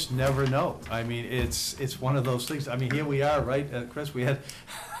you just never know. I mean, it's one of those things. I mean, here we are, right, Chris? We had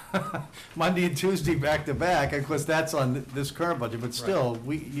Monday and Tuesday back to back. Of course, that's on this current budget, but still,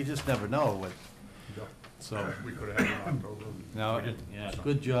 you just never know what. So We could have had it in October. now, We didn't. yeah,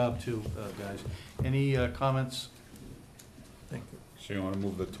 good job too, guys. Any comments? Thank you. So you wanna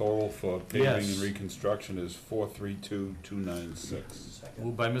move the total for paving Yes. and reconstruction is 432,296.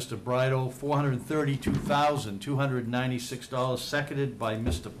 Moved by Mr. Brido, $432,296, seconded by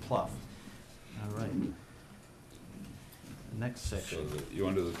Mr. Pluff. All right. Next So section. you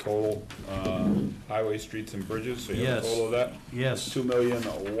under the total, highway, streets and bridges, so you have a Yes. total of that? Yes.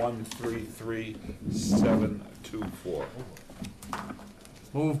 2,133,724.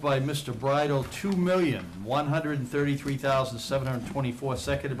 Moved by Mr. Brido, $2,133,724,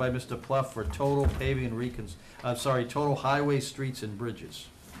 seconded by Mr. Pluff for total paving and total highway, streets, and bridges.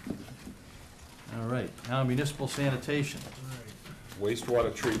 All right, now municipal sanitation.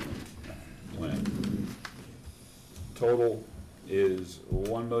 Wastewater treatment plant. Total is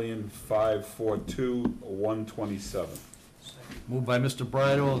 1,542,127. Moved by Mr.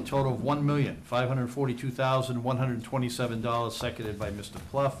 Brido, a total of $1,542,127, seconded by Mr.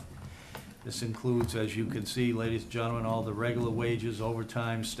 Pluff. This includes, as you can see, ladies and gentlemen, all the regular wages,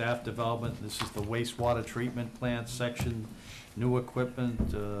 overtime, staff development. This is the wastewater treatment plant section, new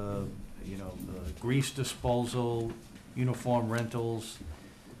equipment, the grease disposal, uniform rentals,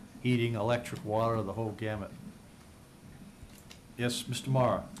 heating, electric, water, the whole gamut. Yes, Mr.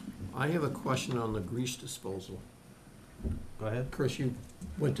 Mara, I have a question on the grease disposal. go ahead. Chris, you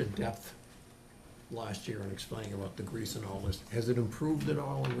went to depth last year in explaining about the grease and all this. Has it improved at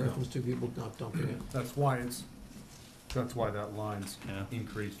all in reference to people not dumping it? That's why that line's Yeah.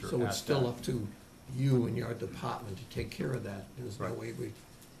 increased or So it's at still that. up to you and your department to take care of that. There's no Right. way we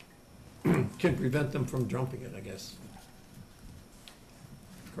can prevent them from dumping it, I guess.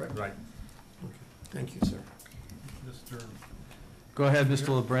 Correct? Right. Okay. Thank you, sir. Mr. Go ahead, Mr.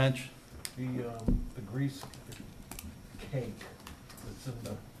 LeBranch. The grease cake that's in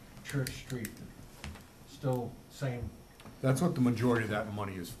the Church Street, still same, That's what the majority of that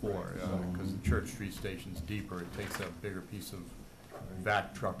money is for, because the Church Street station's deeper. It takes a bigger piece of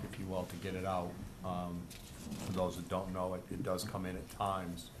vac truck, if you will, to get it out. For those that don't know, it does come in at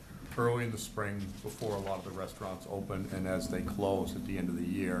times early in the spring before a lot of the restaurants open, and as they close at the end of the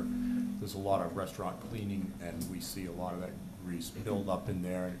year, there's a lot of restaurant cleaning, and we see a lot of that grease build up in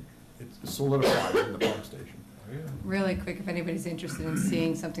there, and it's solidified in the pump station. Really quick, if anybody's interested in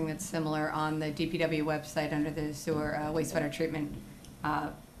seeing something that's similar, on the DPW website under the sewer wastewater treatment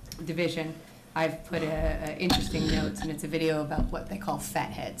division, I've put interesting notes, and it's a video about what they call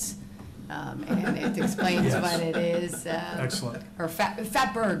fat heads. And it explains Yes. what it is. Excellent. Or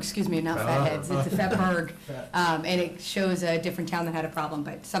fatberg, excuse me, not fat heads, it's a fatberg. And it shows a different town that had a problem,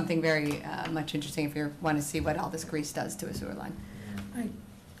 but something very much interesting if you want to see what all this grease does to a sewer line.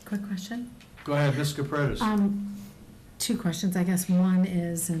 Quick question. Go ahead, Ms. Capritis. Two questions, I guess. One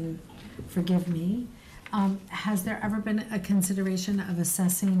is, and forgive me, has there ever been a consideration of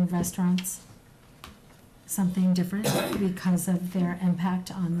assessing restaurants something different because of their impact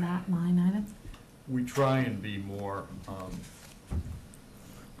on that line item? We try and be more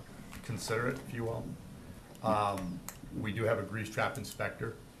considerate, if you will. We do have a grease trap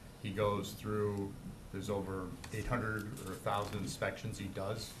inspector. He goes through, there's over 800 or 1,000 inspections he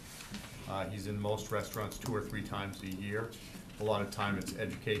does. He's in most restaurants 2 or 3 times a year. A lot of time it's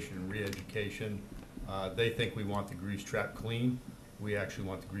education and re-education. They think we want the grease trap clean. We actually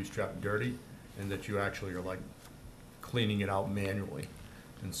want the grease trap dirty, and that you actually are like cleaning it out manually.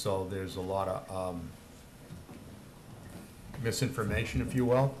 And so there's a lot of misinformation, if you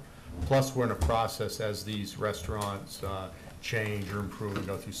will. Plus, we're in a process as these restaurants change or improve and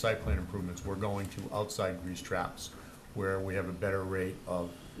go through site plan improvements, we're going to outside grease traps where we have a better rate of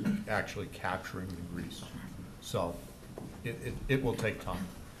actually capturing the grease. So it will take time.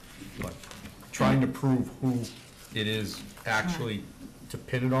 But trying to prove who it is actually, to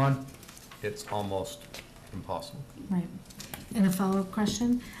pin it on, it's almost impossible. Right. And a follow-up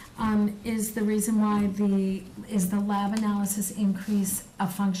question, is the reason why is the lab analysis increase a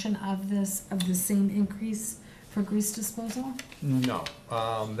function of the same increase for grease disposal? No,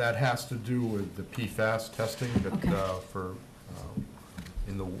 that has to do with the PFAS testing that, Okay.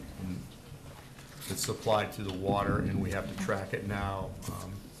 it's supplied to the water, and we have to track it now,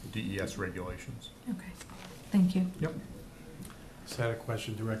 DES regulations. Okay, thank you. Yep. Just had a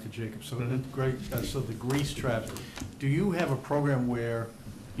question, Director Jacobs. So the grease traps, do you have a program where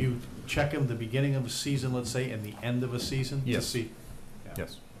you check them the beginning of a season, let's say, and the end of a season? Yes. To see? Yeah.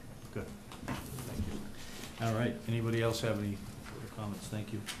 Yes. Good. Thank you. All right, anybody else have any further comments?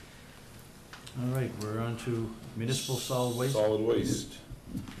 Thank you. All right, we're on to municipal solid waste. Solid waste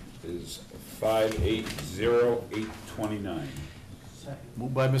is 580,829.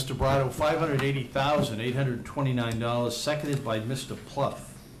 Moved by Mr. Brado, $580,829, seconded by Mr. Plough.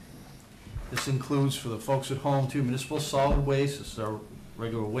 This includes, for the folks at home too, municipal solid waste, this is our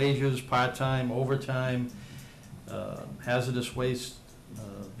regular wages, part-time, overtime, hazardous waste,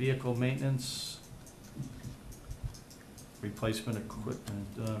 vehicle maintenance, replacement equipment,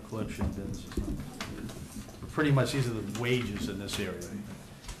 collection bins. Pretty much these are the wages in this area.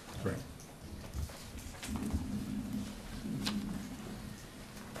 Right.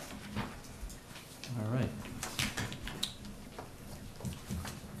 All right.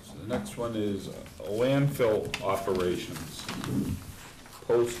 So the next one is landfill operations,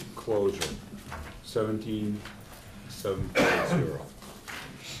 post-closure, 17,750.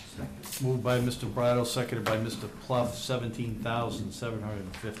 Moved by Mr. Brado, seconded by Mr. Plough,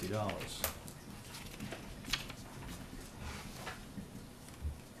 $17,750.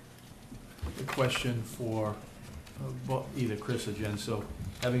 A question for either Chris or Jen. So,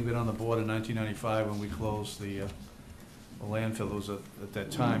 having been on the board in 1995 when we closed the landfill, it was at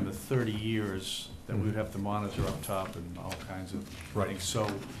that time the 30 years that we would have to monitor up top and all kinds of things. So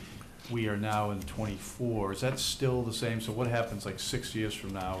we are now in 24. Is that still the same? So what happens like 6 years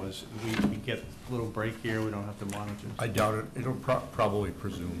from now is we get a little break here, we don't have to monitor? I doubt it. It'll probably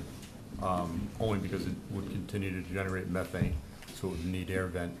presume, only because it would continue to generate methane, so it would need air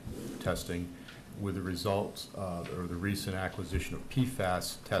vent testing. With the results, or the recent acquisition of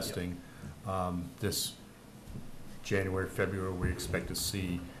PFAS testing, this January, February, we expect to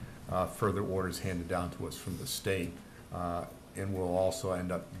see further orders handed down to us from the state. And we'll also end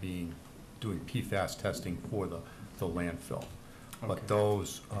up doing PFAS testing for the landfill. Okay. But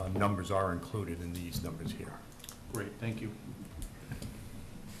those numbers are included in these numbers here. Great, thank you.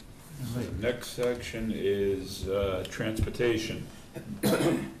 So the next section is transportation,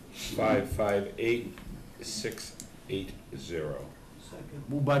 558,680.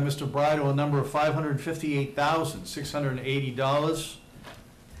 Moved by Mr. Bride, a number of $558,680,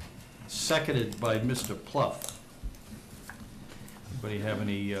 seconded by Mr. Plough. Anybody have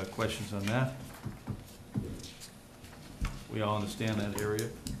any questions on that? We all understand that area,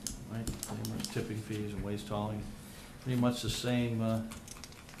 right? Pretty much tipping fees and waste hauling, pretty much the same.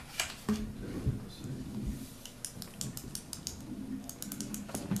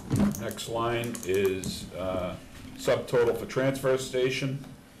 Next line is subtotal for transfer station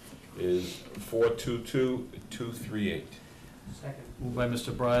is 422,238. Second. Moved by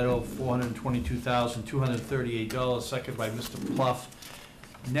Mr. Bridle, $422,238, second by Mr. Plough.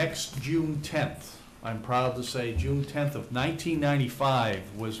 Next June 10th, I'm proud to say, June 10th of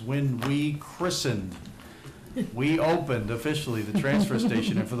 1995 was when we opened officially the transfer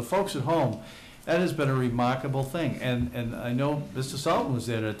station. And for the folks at home, that has been a remarkable thing. And I know Mr. Sullivan was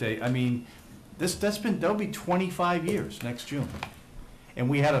there that day. I mean, that'll be 25 years next June. And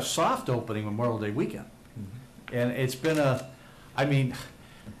we had a soft opening Memorial Day weekend. And it's been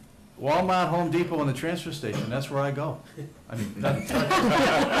Walmart, Home Depot, and the transfer station, that's where I go. I mean, not necessarily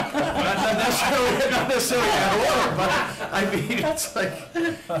out of order, but I mean,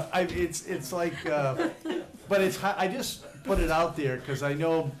 I just put it out there because I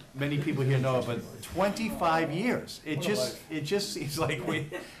know many people here know it, but 25 years. It just seems like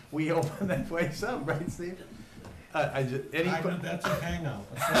we opened that place up, right, Steve? That's a hangout,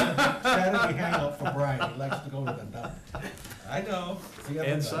 a Saturday hangout for Brian, he likes to go to the dump. I know.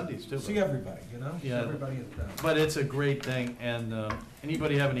 And Sundays, too. See everybody, you know? Yeah. Everybody in town. But it's a great thing, and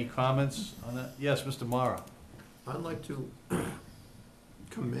anybody have any comments on that? Yes, Mr. Mara. I'd like to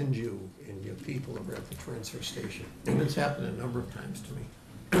commend you and your people over at the transfer station. And it's happened a number of times to me.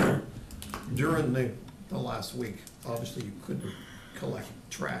 During the last week, obviously you couldn't collect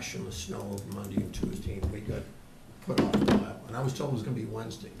trash in the snow Monday and Tuesday, and we got put off a while. And I was told it was gonna be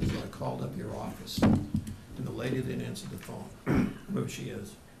Wednesday, so I called up your office to and the lady didn't answer the phone, whoever she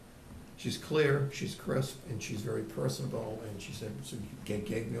is. She's clear, she's crisp, and she's very personable, and she said, so you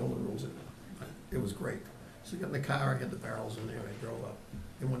gave me all the rules. It was great. So I got in the car, I had the barrels in there, I drove up.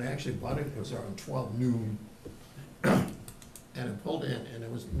 And when I actually bought it, it was around 12 noon. And I pulled in, and there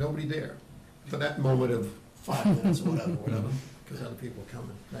was nobody there for that moment of 5 minutes or whatever, because other people were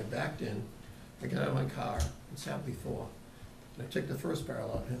coming. And I backed in, I got out of my car, it's happened before. And I took the first barrel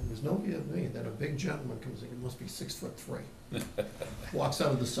out, and there was nobody at me. Then a big gentleman comes in, he must be 6'3". Walks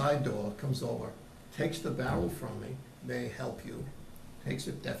out of the side door, comes over, takes the barrel from me, may I help you, takes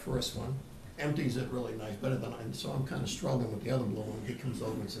it, that first one, empties it really nice, better than I, so I'm kind of struggling with the other blue one. He comes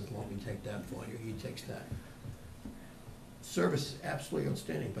over and says, let me take that for you. He takes that. Service is absolutely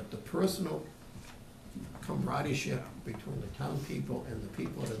outstanding, but the personal camaraderie between the town people and the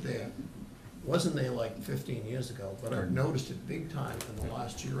people that are there wasn't there like 15 years ago, but I've noticed it big time in the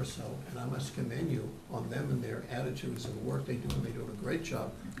last year or so, and I must commend you on them and their attitudes and the work they do, and they do a great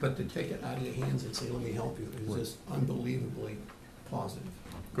job, but to take it out of your hands and say, let me help you, is just unbelievably positive.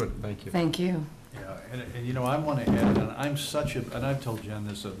 Good, thank you. Thank you. Yeah, and you know, I want to add, and I'm such a, and I've told Jen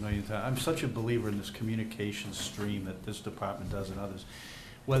this a million times, I'm such a believer in this communication stream that this department does and others.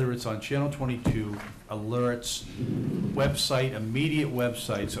 Whether it's on Channel 22, alerts, website, immediate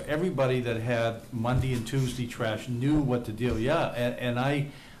website, so everybody that had Monday and Tuesday trash knew what to do. Yeah, and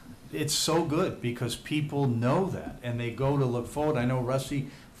it's so good because people know that, and they go to look forward. I know Rusty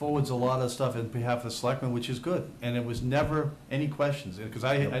forwards a lot of stuff on behalf of the selectmen, which is good, and it was never any questions, because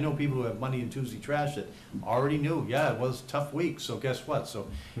I know people who have Monday and Tuesday trash that already knew, yeah, it was a tough week, so guess what? So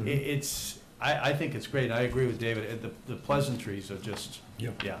I think it's great. I agree with David. The pleasantries are just,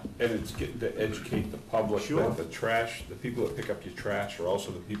 yeah. And it's getting to educate the public Sure. that the trash, the people that pick up your trash are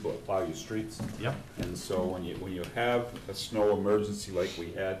also the people that plow your streets. Yep. And so when you have a snow emergency like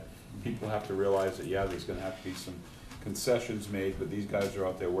we had, people have to realize that, yeah, there's gonna have to be some concessions made, but these guys are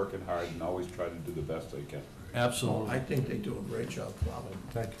out there working hard and always try to do the best they can. Absolutely. I think they do a great job plowing.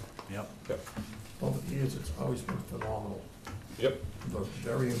 Thank you. Yep. Yep. Over the years, it's always been phenomenal. Yep. But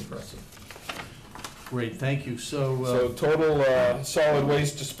very impressive. Great, thank you. So total solid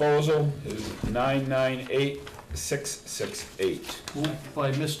waste disposal is 998,668. Moved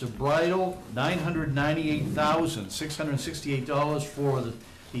by Mr. Bridle, $998,668 for the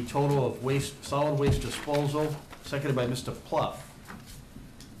total of solid waste disposal, seconded by Mr. Pluff.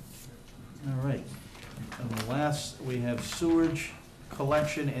 All right. And the last, we have sewage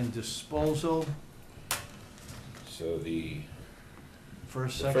collection and disposal. So the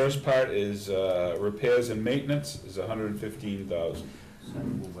First The section. first part is repairs and maintenance is 115,000.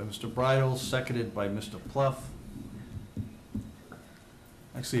 Moved by Mr. Bridle, seconded by Mr. Pluff.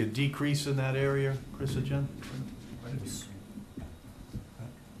 Actually, a decrease in that area, Chris or Jen?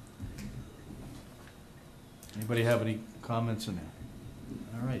 Anybody have any comments in there?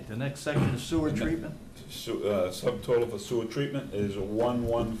 All right, the next section is sewer treatment. Subtotal for sewer treatment is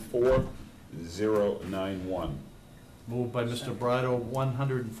 114,091. Moved by Mr. Bridle,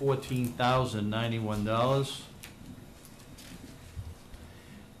 $114,091.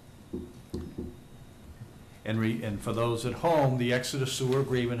 And for those at home, the Exeter Sewer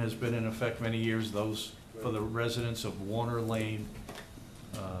Agreement has been in effect many years, those for the residents of Warner Lane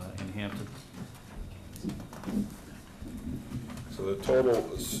in Hampton. So the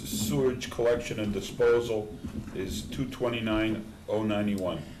total sewage collection and disposal is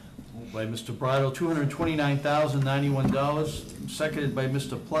 229,091. Moved by Mr. Bridle, $229,091, seconded by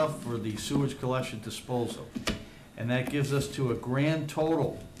Mr. Pluff for the sewage collection disposal. And that gives us to a grand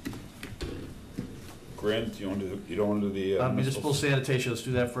total. Grant, you don't want to do the Municipal sanitation, let's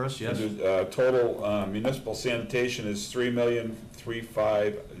do that first, yes? Total municipal sanitation is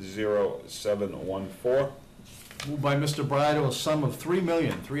 $3,350,714. Moved by Mr. Bridle, a sum of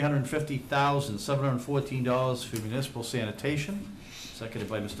 $3,350,714 for municipal sanitation, seconded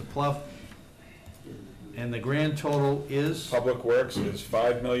by Mr. Pluff. And the grand total is? Public Works is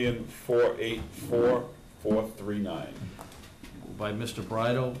 $5,484,439. Moved by Mr.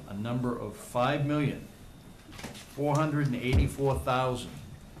 Bridle, a number of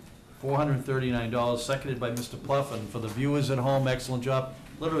 $5,484,439, seconded by Mr. Pluff. And for the viewers at home, excellent job,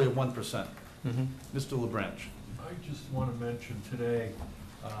 literally 1%. Mr. LeBranch. I just want to mention today,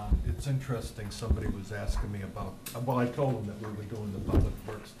 it's interesting, somebody was asking me about, well, I told them that we were doing the public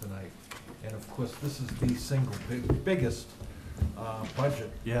works tonight. And of course, this is the single biggest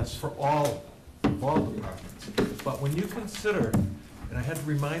budget. Yes. For all departments. But when you consider, and I had to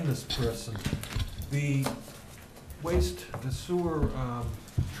remind this person, the sewer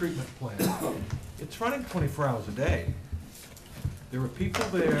treatment plant, it's running 24 hours a day. There are people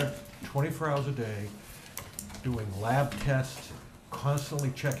there 24 hours a day. doing lab tests,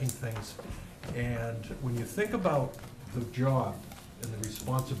 constantly checking things. And when you think about the job and the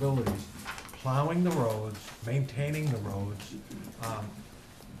responsibilities, plowing the roads, maintaining the roads,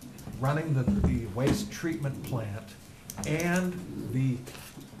 running the waste treatment plant, and the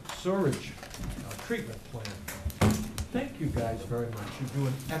sewage treatment plant. Thank you guys very much. You do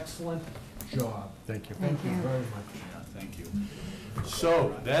an excellent job. Thank you. Thank you very much. Thank you.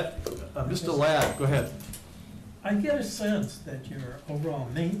 So, that, Mr. Ladd, go ahead. I get a sense that your overall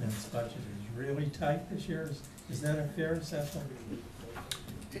maintenance budget is really tight this year. Is that a fair assessment?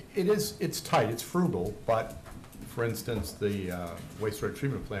 It is, it's tight, it's frugal, but for instance, the wastewater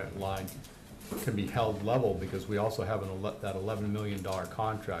treatment plant line can be held level because we also have that $11 million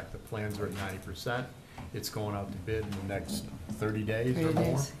contract. The plans are at 90%. It's going out to bid in the next 30 days or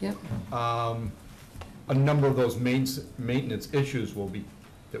more. Yep. A number of those maintenance issues will be,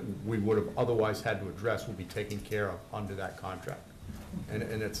 that we would have otherwise had to address, will be taken care of under that contract. And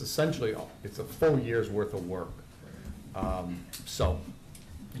it's essentially, it's a full year's worth of work. So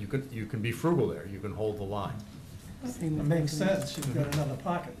you can be frugal there, you can hold the line. It makes sense, you've got another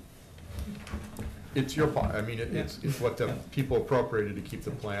pocket. It's your part, I mean, it's what the people appropriated to keep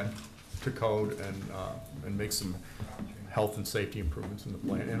the plant to code and make some health and safety improvements in the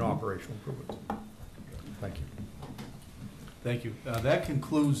plant and operational improvements. Thank you. Thank you. That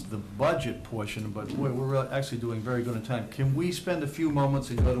concludes the budget portion, but boy, we're actually doing very good in time. Can we spend a few moments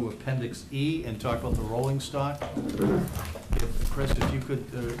and go to Appendix E and talk about the rolling stock? Chris, if you could,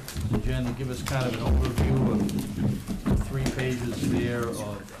 Jen, give us kind of an overview of the 3 pages there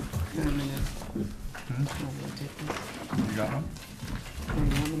of... You got one?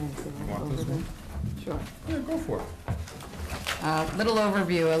 Want this one? Sure. Yeah, go for it. Little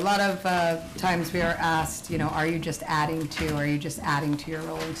overview. A lot of times we are asked, you know, are you just adding to your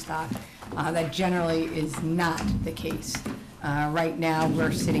rolling stock? That generally is not the case. Right now,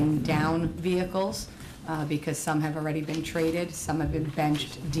 we're sitting down vehicles because some have already been traded, some have been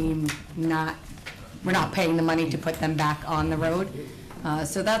benched, deemed we're not paying the money to put them back on the road.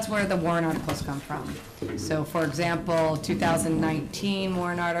 So that's where the warrant articles come from. So for example, 2019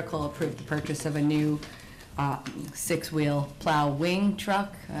 warrant article approved the purchase of a new 6-wheel plow wing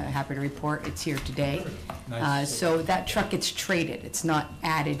truck. Happy to report it's here today. Nice. So that truck gets traded. It's not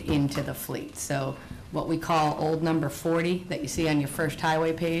added into the fleet. So what we call old number 40 that you see on your first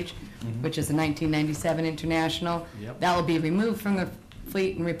highway page, which is a 1997 International, that will be removed from the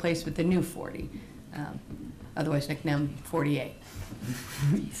fleet and replaced with the new 40, otherwise nicknamed 48.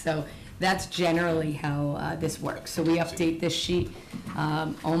 So that's generally how this works. So we update this sheet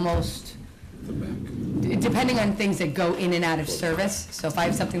almost, depending on things that go in and out of service. So if I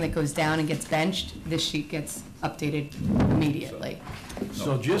have something that goes down and gets benched, this sheet gets updated immediately.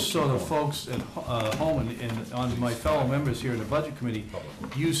 So just so the folks at home and on my fellow members here in the Budget Committee,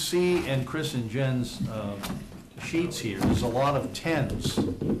 you see in Chris and Jen's sheets here, there's a lot of 10s,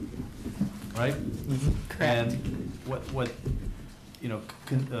 right? Correct. And what you know,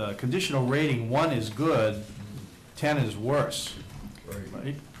 conditional rating 1 is good, 10 is worse,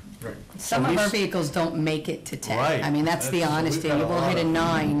 right? Right. Some of our vehicles don't make it to 10. Right. I mean, that's the That's- honesty. we've got You a will lot hit a of-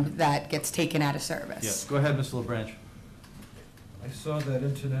 9 that gets taken out of service. Yes, go ahead, Mr. LeBranch. I saw that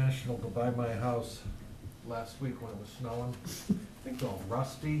International go by my house last week when it was snowing. I think all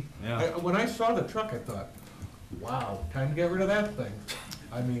rusty. Yeah. When I saw the truck, I thought, wow, time to get rid of that thing.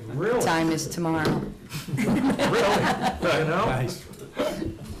 I mean, really? Time is tomorrow. Really, you know? Nice.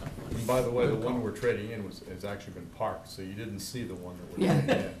 And by the way, the one we're trading in has actually been parked, so you didn't see the one that we're Yeah,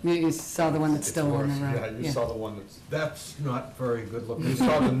 trading in. you saw the one that's It's still on the worse. road. Yeah, you saw the one That's not very good looking. you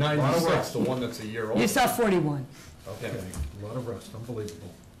saw the Lot of 96, rust. the one that's a year old. You saw 41. Okay, a lot of rust,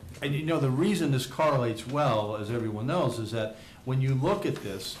 unbelievable. And you know, the reason this correlates well, as everyone knows, is that when you look at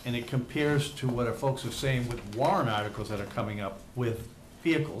this and it compares to what our folks are saying with warrant articles that are coming up with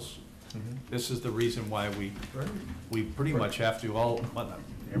vehicles, this is the reason why we pretty much have to well, not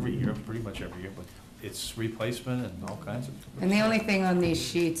every year, pretty much every year, but it's replacement and all kinds of. And the only thing on these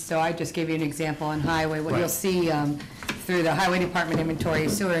sheets, so I just gave you an example on highway, what you'll Right. see through the highway department inventory,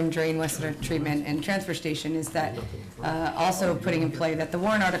 sewer and drain, wastewater treatment, and transfer station is that also putting in play that the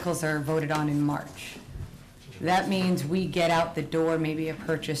warrant articles are voted on in March. That means we get out the door, maybe a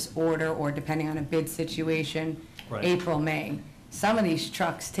purchase order, or depending on a bid situation, Right. April, May. Some of these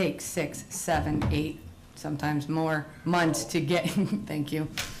trucks take 6, 7, 8, sometimes more months to get, thank you,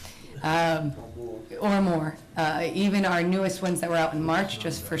 or more. Even our newest ones that were out in March,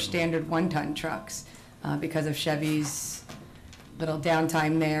 just for standard 1-ton trucks, because of Chevy's little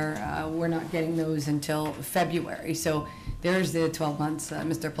downtime there, we're not getting those until February. So there's the 12 months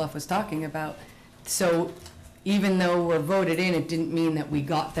Mr. Pluff was talking about. So even though we're voted in, it didn't mean that we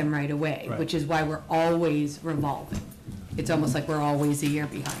got them right away, Right. which is why we're always revolving. It's almost like we're always a year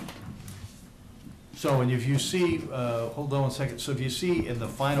behind. So, and if you see, hold on one second, so if you see in the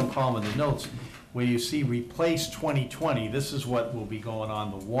final column of the notes, where you see replace 2020, this is what will be going on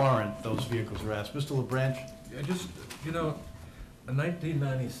the warrant, those vehicles are asked. Mr. LeBranch? I just, in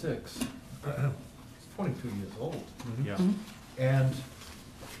 1996, it's 22 years old. Yeah. And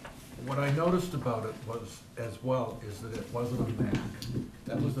what I noticed about it was, as well, is that it wasn't a Mack.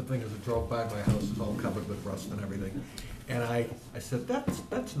 That was the thing, as I drove by my house, it's all covered with rust and everything. And I said,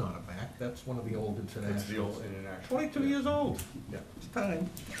 that's not a Mack, that's one of the old Internationals. It's the old International. 22 years old. Yeah. It's time.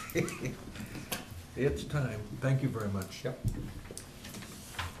 It's time. Thank you very much. Yep.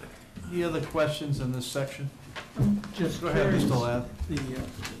 Any other questions in this section? Just Go ahead, curious, Mr. Ladd.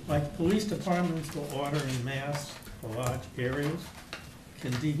 like, police departments will order in mass for large areas.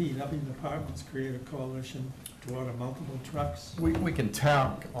 Can DPW departments create a coalition to order multiple trucks? We can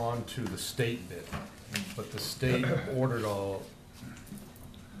tack on to the state bid, but the state ordered all,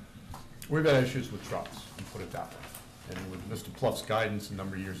 we've had issues with trucks, and put it that way. And with Mr. Pluff's guidance a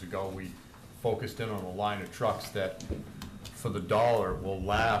number of years ago, we focused in on a line of trucks that, for the dollar, will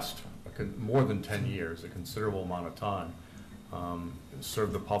last more than 10 years, a considerable amount of time, and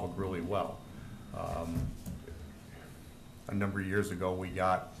serve the public really well. A number of years ago, we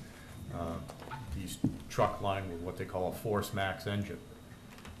got these truck line with what they call a Force Max engine.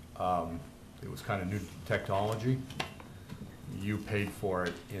 It was kind of new technology. You paid for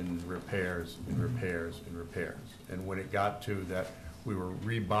it in repairs, and repairs, and repairs. And when it got to that we were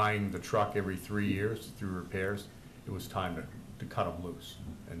rebuying the truck every 3 years through repairs, it was time to cut them loose,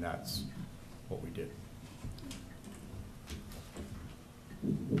 and that's what we did.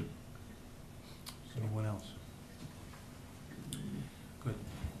 Anyone else? Good.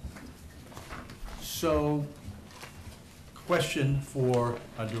 So, question for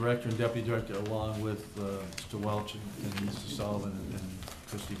our director and deputy director, along with Mr. Welch and Mr. Sullivan and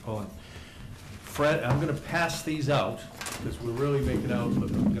Christie Pullen. Fred, I'm gonna pass these out, because we're really making out, but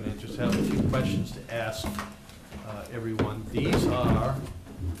I'm gonna just have a few questions to ask everyone. These are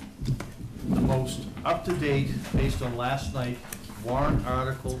the most up-to-date, based on last night, warrant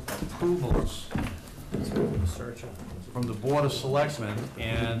article approvals from the Board of Selectmen,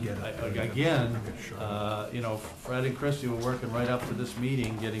 and again, Fred and Christie were working right up to this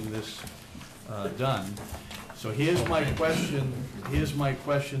meeting, getting this done. So here's my question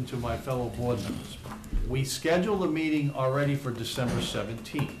to my fellow board members. We scheduled a meeting already for December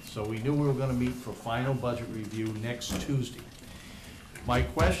 17th, so we knew we were gonna meet for final budget review next Tuesday. My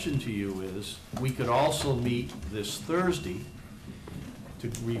question to you is, we could also meet this Thursday to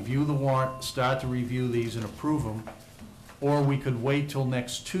review the warrant, start to review these and approve them, or we could wait till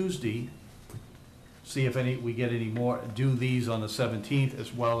next Tuesday, see if we get any more, do these on the 17th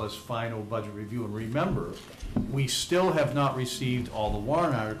as well as final budget review. And remember, we still have not received all the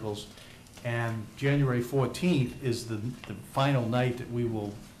warrant articles, and January 14th is the final night that we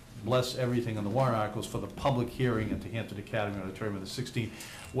will bless everything on the warrant articles for the public hearing at the Hampton Academy Auditorium on the 16th.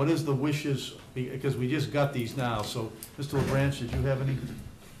 What is the wishes, because we just got these now, so Mr. LeBranch, did you have any?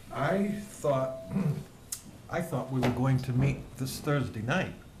 I thought we were going to meet this Thursday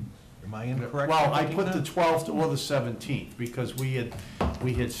night. Am I incorrect? Well, I in put the thinking 12th or the 17th, because we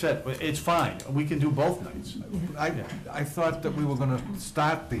had said, it's fine, we can do both nights. that? I thought that we were gonna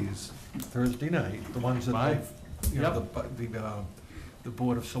start these Thursday night, the ones that Fine. the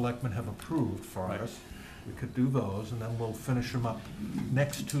Board of Selectmen have approved for Right. us. We could do those, and then we'll finish them up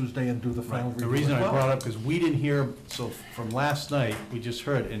next Tuesday and do the final Right. The review reason as I well. brought it up, because we didn't hear, so from last night, we just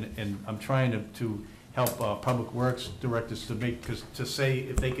heard, and I'm trying to help Public Works directors to say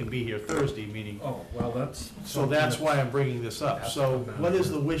if they can be here Thursday, meaning, Oh, well, that's. so that's why I'm bringing this up. So what is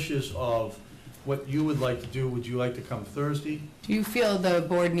the wishes of what you would like to do? Would you like to come Thursday? Do you feel the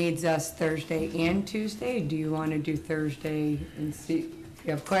board needs us Thursday and Tuesday? Do you want to do Thursday and see, if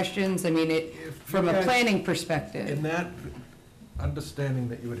you have questions? I mean, from a guys- planning perspective. In that understanding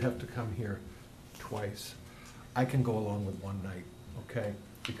that you would have to come here twice, I can go along with one night, okay?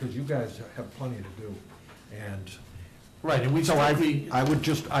 Because you guys have plenty to do, and Right, and we so strictly,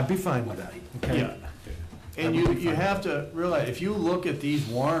 I'd be fine with that, okay? yeah. And you have to realize, if you look at these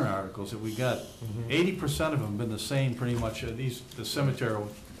warrant articles that we got, 80% of them have been the same pretty much, the cemetery,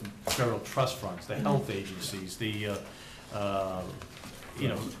 federal trust funds, the health agencies, the,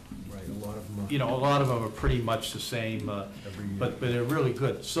 Right, a lot of them a lot of them are pretty much the same, every year. but they're really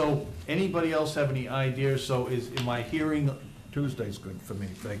good. So, anybody else have any ideas? So am I hearing Tuesday's good for me,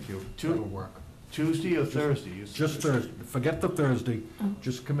 thank you. Tu- That'll work. Tuesday or Thursday? You said- Just Thursday, forget the Thursday,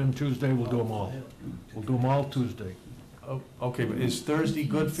 just come in Tuesday, we'll do them all. We'll do them all Tuesday. Oh, okay, but is Thursday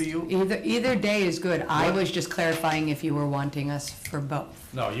good for you? Either day is good. I What? was just clarifying if you were wanting us for both.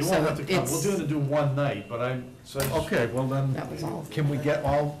 No, you So won't have to come. We'll it's- do it to do one night, but I'm, so. Okay, well then, That was all. can we get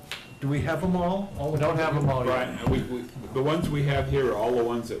all, do we have them all? We don't have them all yet. Right, and the ones we have here are all the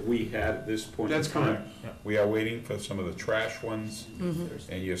ones that we had at this point in That's time. correct, yeah. We are waiting for some of the trash ones,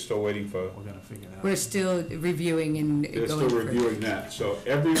 and you're still waiting for, We're gonna figure it out. We're still reviewing and they're going still through. reviewing that. So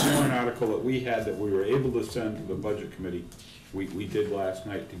every warrant article that we had that we were able to send to the budget committee, we did last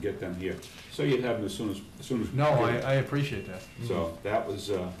night to get them here. So you'd have them as soon as. No, I appreciate that. So that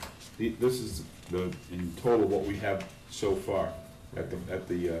was, this is in total what we have so far at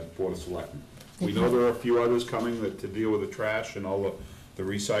the Board of Selectmen. We know there are a few others coming to deal with the trash and all the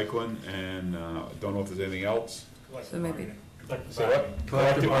recycling, and don't know if there's anything else. So maybe, Say what?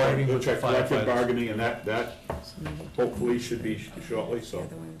 Collective bargaining with the Collective firefighters. bargaining, and that so maybe hopefully should be shortly, the so.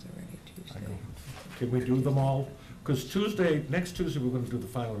 other ones are ready Tuesday. Can we do them all? Because Tuesday, next Tuesday, we're gonna do the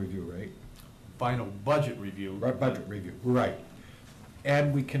final review, right? Final budget review. Right, budget review, right.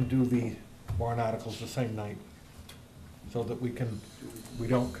 And we can do the warrant articles the same night, so that we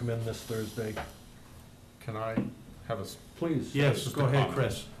don't come in this Thursday. Can I have a Please. Yes, Just go a ahead, comment.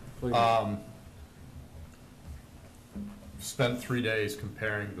 Chris. Please. Spent 3 days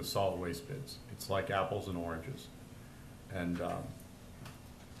comparing the solid waste bids. It's like apples and oranges. And I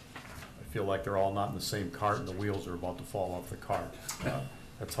feel like they're all not in the same cart and the wheels are about to fall off the cart.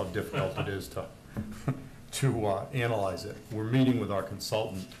 That's how difficult it is to analyze it. We're meeting with our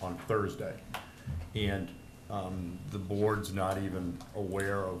consultant on Thursday, and the board's not even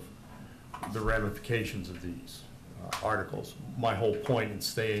aware of the ramifications of these articles. My whole point in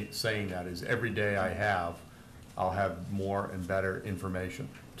saying that is every day I'll have more and better information.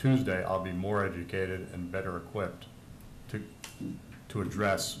 Tuesday, I'll be more educated and better equipped to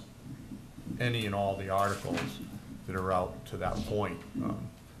address any and all the articles that are out to that point.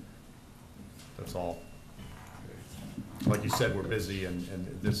 That's all. Like you said, we're busy, and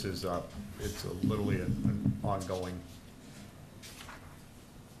this is, it's literally an ongoing.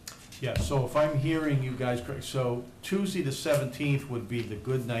 Yeah, so if I'm hearing you guys correct, so Tuesday the 17th would be the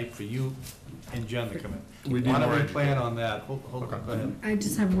good night for you and Jen to come in. We need Why don't more we plan education. on that? Hold on, Okay. go ahead. I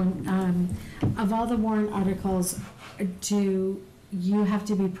just have one, of all the warrant articles, do you have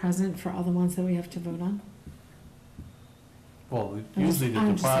to be present for all the ones that we have to vote on? Well, I'm usually the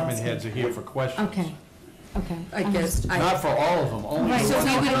just department asking. heads are here for questions. Okay, okay. I I'm guess, just- Not for all of them, only. Right, the so ones-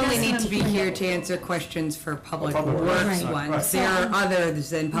 we would I only guess need I'm to be trying here to- to answer questions for public Public works Works, right. ones. There are others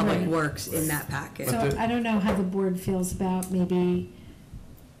than public Right. works in that packet. So the- I don't know how the board feels about maybe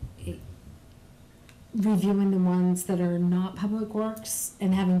reviewing the ones that are not public works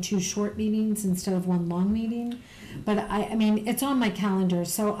and having 2 short meetings instead of 1 long meeting. But I mean, it's on my calendar,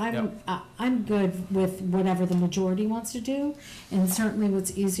 so I'm good with whatever the majority wants to do. And certainly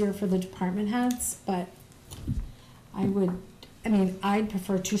what's easier for the department heads, but I'd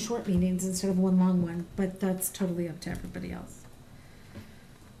prefer 2 short meetings instead of 1 long one, but that's totally up to everybody else.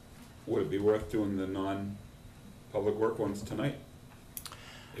 Would it be worth doing the non-public work ones tonight?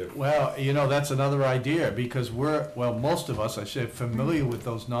 Well, that's another idea, because most of us, I said, familiar with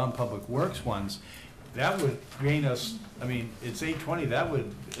those non-public works ones. That would gain us, it's 8:20,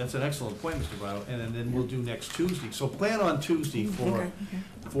 that's an excellent point, Mr. Brattle, and then we'll do next Tuesday. So plan on Tuesday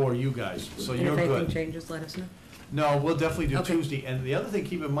for you guys, so And you're if anything good. changes, let us know. No, we'll definitely do Okay. Tuesday. And the other thing,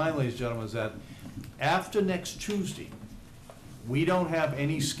 keep in mind, ladies and gentlemen, is that after next Tuesday, we don't have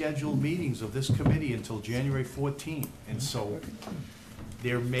any scheduled meetings of this committee until January 14th. And so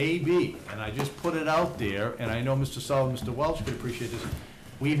there may be, and I just put it out there, and I know Mr. Sullivan, Mr. Welch could appreciate this,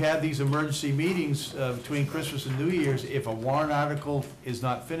 we've had these emergency meetings between Christmas and New Year's if a warrant article is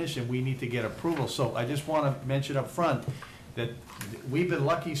not finished and we need to get approval. So I just want to mention up front that we've been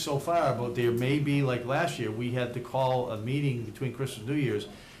lucky so far, but there may be, like last year, we had to call a meeting between Christmas and New Year's.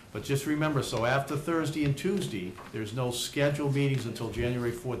 But just remember, so after Thursday and Tuesday, there's no scheduled meetings until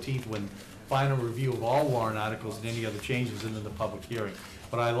January 14th, when final review of all warrant articles and any other changes, and then the public hearing.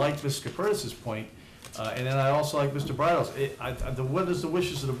 But I like Ms. Capertis's point, and then I also like Mr. Bridles. What is the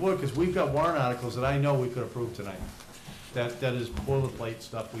wishes of the board? Because we've got warrant articles that I know we could approve tonight. That is boilerplate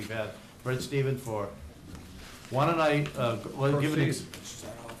stuff we've had. Right, Stephen, for, why don't I,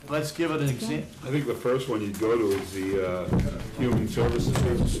 let's give it an example. I think the first one you'd go to is the Human Services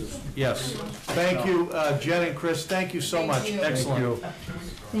Businesses. Yes. Thank you, Jen and Chris, thank you so much. Excellent.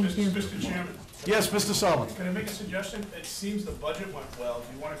 Thank you. Mr. Chairman, Yes, Mr. Sullivan. can I make a suggestion? It seems the budget went well.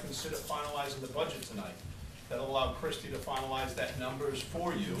 Do you want to consider finalizing the budget tonight? That'll allow Christie to finalize that numbers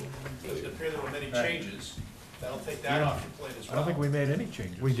for you. Doesn't appear there were many changes. That'll take that off your plate as well. I don't think we made any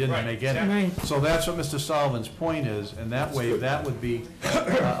changes. We didn't Right, make any. Right. So that's what Mr. Sullivan's point is, and that way, that would be,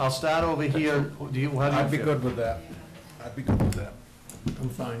 I'll start over here. Do you, how do you I'd be feel? good with that. I'd be good with that. I'm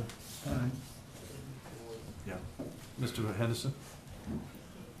fine. Yeah. Mr. Henderson?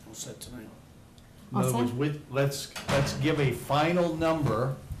 All set tonight. In other All words, let's give a final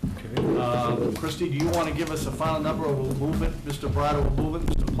number. Okay. Christie, do you want to give us a final number, or we'll move it? Mr. Brado will move it,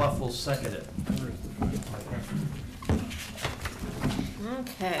 Mr. Pluff will second it.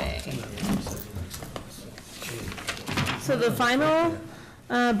 Okay. So the final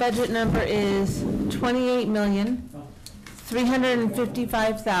budget number is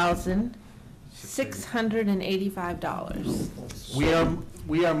 $28,355,685.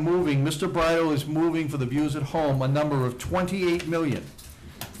 We are moving, Mr. Brado is moving for the viewers at home, a number of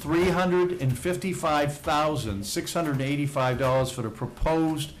 $28,355,685 for the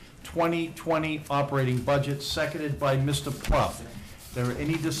proposed 2020 operating budget, seconded by Mr. Pluff. There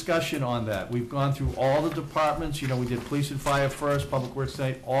any discussion on that? We've gone through all the departments, you know, we did police and fire first, public works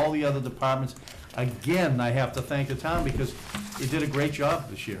tonight, all the other departments. Again, I have to thank the town because you did a great job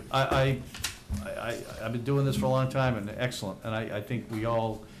this year. I've been doing this for a long time, and excellent, and I think we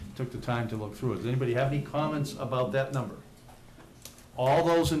all took the time to look through it. Does anybody have any comments about that number? All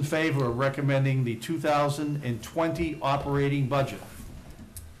those in favor of recommending the 2020 operating budget?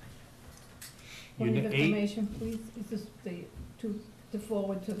 Point of Eight? information, please, is this to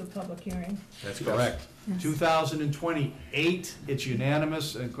forward to the public hearing? That's correct. Yes. 2028, it's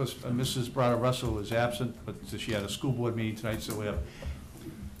unanimous, and of course, Mrs. Brada Russell is absent, but she had a school board meeting tonight, so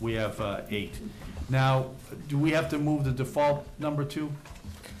we have 8. Now, do we have to move the default number 2?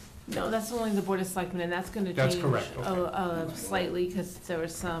 No, that's only the Board of Selectmen, and that's gonna That's change correct, okay. Slightly, because there were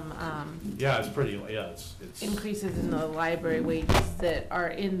some Yeah, it's pretty, yeah, it's. increases in the library wages that are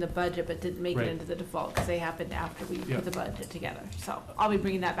in the budget but didn't make it Right. into the default, because they happened after we Yeah. put the budget together. So I'll be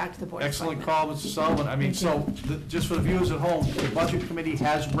bringing that back to the Board of Excellent Selectmen. call, Mr. Sullivan. I mean, so, just for the viewers at home, the Budget Committee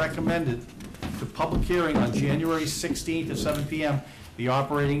has recommended the public hearing on January 16th at 7 PM, the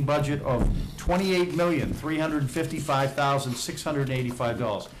operating budget of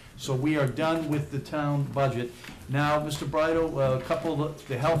 $28,355,685. So we are done with the town budget. Now, Mr. Brido, a couple of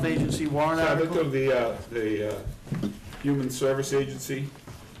the health agency warrant So I looked article. at the Human Service Agency,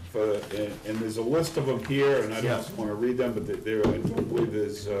 and there's a list of them here, and I Yes. don't want to read them, but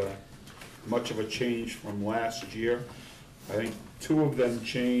there's much of a change from last year. I think 2 of them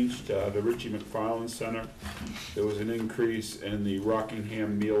changed, the Richie McFarland Center. There was an increase in the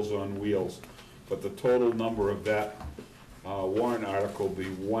Rockingham Meals on Wheels, but the total number of that warrant article be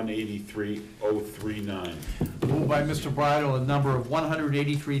 183,039. Moved by Mr. Brido, a number of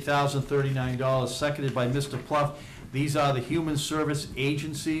 $183,039, seconded by Mr. Pluff. These are the human service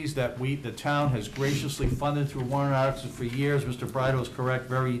agencies that the town has graciously funded through warrant articles for years. Mr. Brido is correct,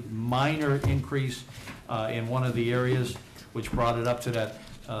 very minor increase in one of the areas, which brought it up to that.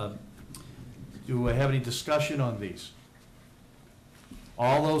 Do we have any discussion on these?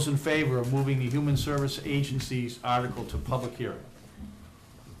 All those in favor of moving the Human Service Agencies article to public hearing?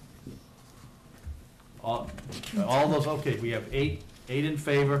 All those, okay, we have eight in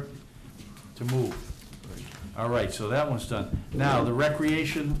favor to move. All right, so that one's done. Now, the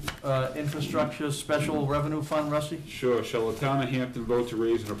Recreation Infrastructure Special Revenue Fund, Rusty? Sure. Shall the town of Hampton vote to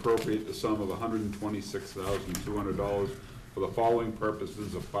raise and appropriate the sum of $126,200 for the following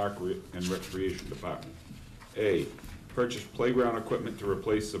purposes of Park and Recreation Department? A, purchase playground equipment to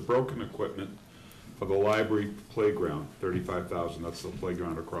replace the broken equipment for the library playground, $35,000. That's the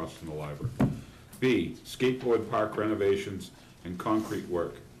playground across from the library. B, skateboard park renovations and concrete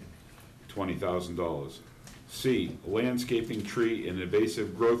work, $20,000. C, landscaping, tree, and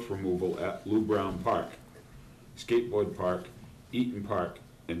invasive growth removal at Lou Brown Park, Skateboard Park, Eaton Park,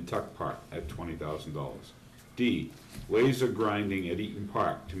 and Tuck Park at $20,000. D, laser grinding at Eaton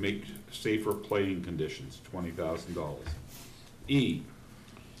Park to make safer playing conditions, $20,000. E,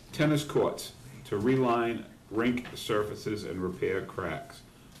 tennis courts to reline rink surfaces and repair cracks,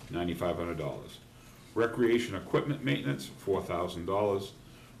 $9,500. Recreation equipment maintenance, $4,000.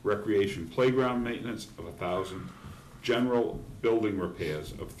 Recreation playground maintenance of $1,000. General building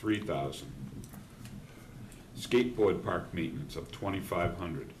repairs of $3,000. Skateboard park maintenance of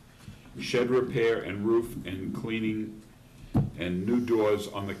 $2,500. Shed repair and roof and cleaning and new doors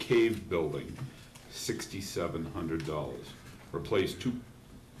on the cave building, $6,700. Replace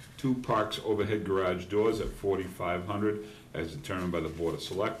two parks overhead garage doors at $4,500 as determined by the Board of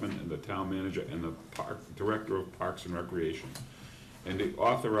Selectmen and the town manager and the Director of Parks and Recreation. And to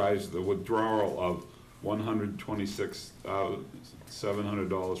authorize the withdrawal of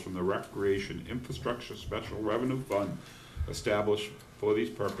 $126,700 from the Recreation Infrastructure Special Revenue Fund established for these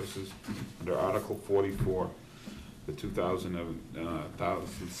purposes under Article 44, the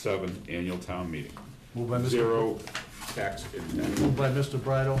 2007 annual town meeting. Moved by Mr. Zero tax impact. Moved by Mr.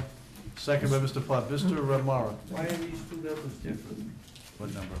 Bridle, second by Mr. Pop. Mr. Mara. Why are these two numbers different?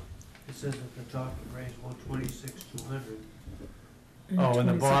 What number? It says at the top, it raised 126,200. Oh, and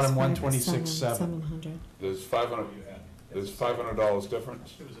the bottom, 126,700. 126,700. There's $500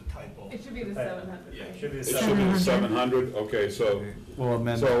 difference? It was a typo. It should be the 700. Yeah, it should be It should be the 700, okay, so, We'll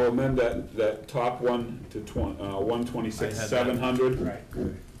amend so it. we'll amend that top one to 126,700. Right.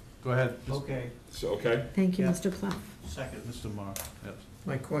 Go ahead. Okay, So, okay? Thank you, Yeah. Mr. Plough. second. Mr. Mara. Yes.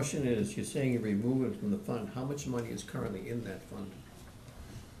 My question is, you're saying you remove it from the fund, how much money is currently in that fund?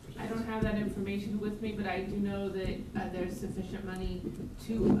 I don't have that information with me, but I do know that there's sufficient money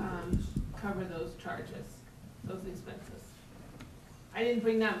to cover those charges, those expenses. I didn't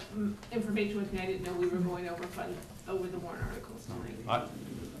bring that information with me, I didn't know we were going over the warrant articles tonight.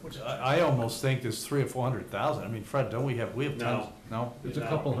 I almost think there's 300,000 or 400,000. I mean, Fred, don't we have tons? No. No? It's a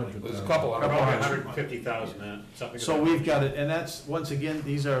couple hundred. There's a couple hundred. Probably 150,000, something. So we've got it, and that's, once again,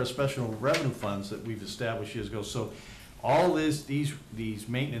 these are special revenue funds that we've established years ago. So all these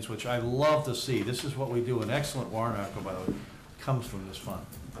maintenance, which I love to see, this is what we do, an excellent warrant article, by the way, comes from this fund.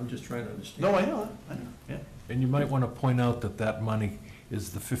 I'm just trying to understand. No, I know, yeah. And you might want to point out that that money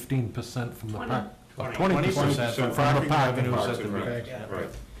is the 15% from the park. 20% from the parking revenues at the Parks and Rec. meetings. Yeah. Right.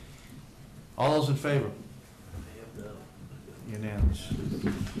 All those in favor? Unanimous.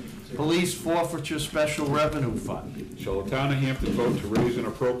 Police forfeiture special revenue fund. Shall the town of Hampton vote to raise and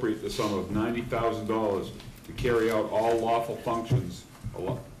appropriate the sum of $90,000 to carry out all lawful functions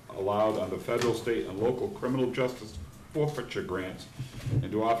allowed under federal, state, and local criminal justice forfeiture grants,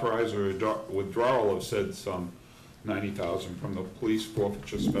 and to authorize a withdrawal of said sum, $90,000, from the police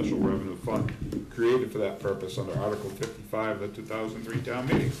forfeiture special revenue fund created for that purpose under Article 55 of the 2003 town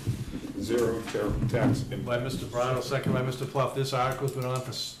meeting. Zero tax impact. By Mr. Bridle, second by Mr. Plouffe. This article's been on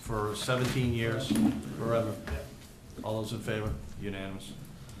for 17 years, forever. All those in favor? Unanimous.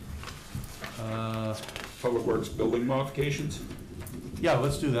 Public Works building modifications? Yeah,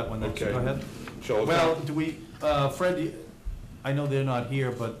 let's do that one next. Okay. Go ahead. Shall the Well, town- do we, Fred, I know they're not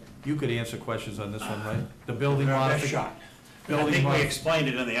here, but you could answer questions on this one, right? The building modification. I think we explained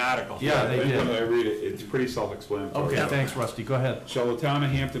it in the article. Yeah, they When did. I read it, it's pretty self-explanatory. Okay, thanks, Rusty. Go ahead. Shall the town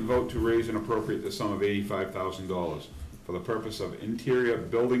of Hampton vote to raise and appropriate the sum of $85,000 for the purpose of interior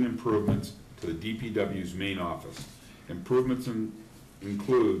building improvements to the DPW's main office? Improvements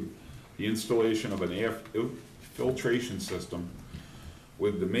include the installation of an air filtration system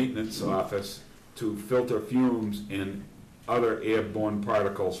with the maintenance office to filter fumes and other airborne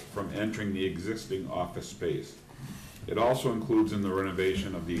particles from entering the existing office space. It also includes in the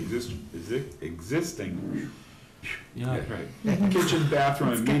renovation of the existing kitchen,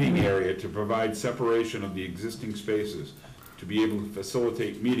 bathroom, and meeting area to provide separation of the existing spaces to be able to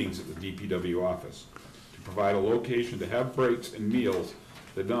facilitate meetings at the DPW office, to provide a location to have breaks and meals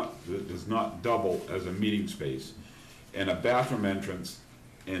that does not double as a meeting space, and a bathroom entrance,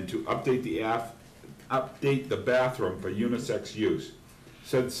 and to update the bathroom for unisex use.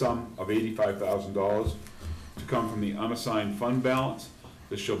 Said sum of $85,000 to come from the unassigned fund balance.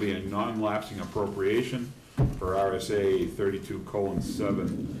 This shall be a non-lapsing appropriation for RSA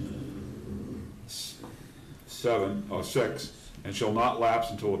 32:7/6, and shall not lapse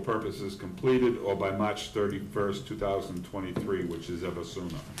until the purpose is completed or by March 31st, 2023, which is ever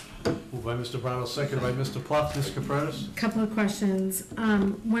sooner. Moved by Mr. Bridle, seconded by Mr. Plouffe. Ms. Capriotis? Couple of questions.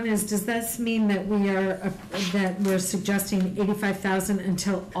 One is, does this mean that that we're suggesting 85,000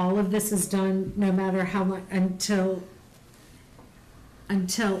 until all of this is done, no matter how much,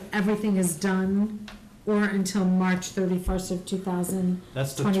 until everything is done, or until March 31st of 2023,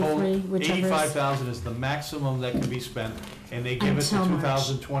 That's the total. whichever is? 85,000 is the maximum that can be spent, and they give it to Until March.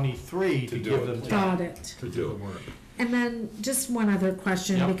 2023 to To do give it. them time. Got it. To do the work. And then just one other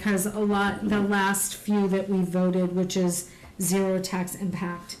question, Yep. because the last few that we voted, which is zero tax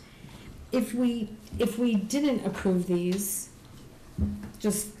impact. If we didn't approve these,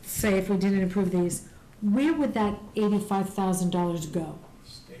 just say if we didn't approve these, where would that $85,000 go?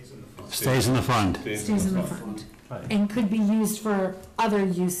 Stays in the fund. Stays in the fund. Right. And could be used for other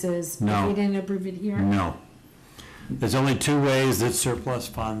uses if No. we didn't approve it here? No. There's only two ways that surplus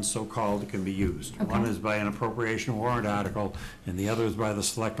funds, so-called, can be used. One Okay. is by an appropriation warrant article, and the other is by the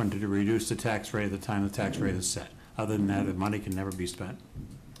selectmen to reduce the tax rate at the time the tax rate is set. Other than that, the money can never be spent.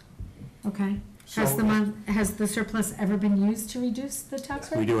 Okay. Has the surplus ever been used to reduce the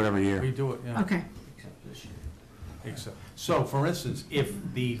tax rate? We do it every year. We do it, yeah. Okay, Except this year. Except, so, for instance, if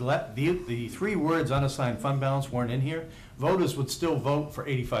the three words unassigned fund balance weren't in here, voters would still vote for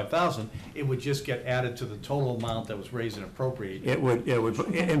 85,000. It would just get added to the total amount that was raised and appropriated. It would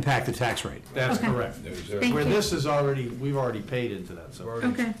impact the tax rate. That's Okay. correct. Thank Where you. this is already, we've already paid into that, so.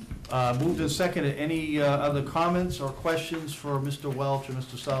 Okay. Moved and seconded. Any other comments or questions for Mr. Welch or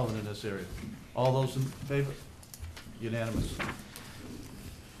Mr. Sullivan in this area? All those in favor? Unanimous.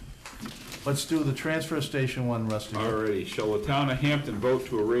 Let's do the transfer station one, Rusty. Alrighty, shall the town of Hampton vote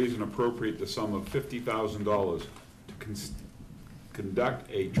to raise and appropriate the sum of $50,000 to conduct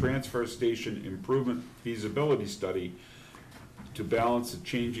a transfer station improvement feasibility study to balance the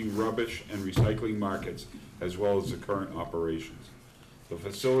changing rubbish and recycling markets as well as the current operations? The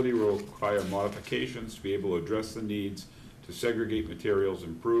facility will require modifications to be able to address the needs to segregate materials,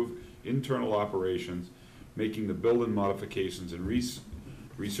 improve internal operations, making the building modifications and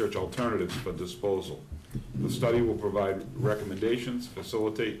research alternatives for disposal. The study will provide recommendations,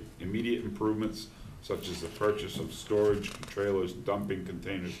 facilitate immediate improvements such as the purchase of storage trailers, dumping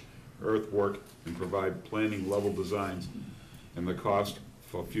containers, earthwork, and provide planning level designs and the cost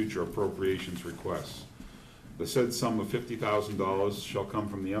for future appropriations requests. The said sum of $50,000 shall come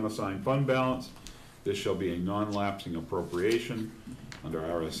from the unassigned fund balance. This shall be a non-lapsing appropriation under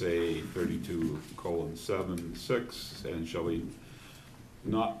RSA 32:7(6) and shall be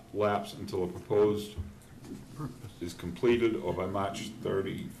not lapse until a proposed is completed or by March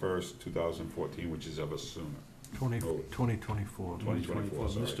 31st, 2014, which is ever sooner. 2024. 2024,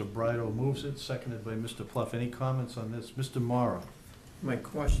 sorry. Mr. Brido moves it, seconded by Mr. Pluff. Any comments on this? Mr. Morrow? My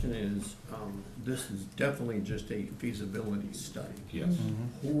question is, this is definitely just a feasibility study. Yes.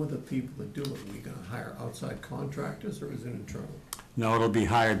 Who are the people that do it? Are we gonna hire outside contractors or is it internal? No, it'll be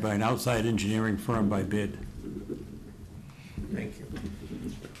hired by an outside engineering firm by bid. Thank you.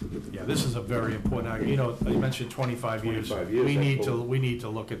 Yeah, this is a very important, you know, you mentioned 25 years. 25 years, We need that's to, cool. we need to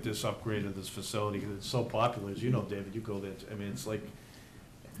look at this upgrade of this facility, because it's so popular, as you know, David, you go there, I mean, it's like,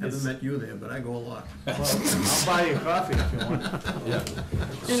 Haven't met you there, but I go a lot. well, I'll buy you a coffee if you want. Yeah.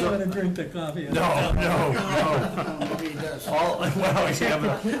 You So- don't want to drink the coffee. No, no. Maybe he does. All, well,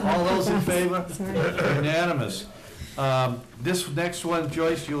 yeah, all those in favor? Unanimous. This next one,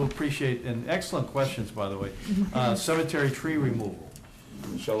 Joyce, you'll appreciate, and excellent questions, by the way. Cemetery tree removal.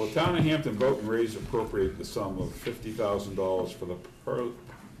 Shall the town of Hampton vote and raise appropriate the sum of $50,000 for the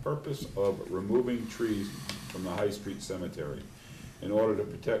purpose of removing trees from the High Street Cemetery in order to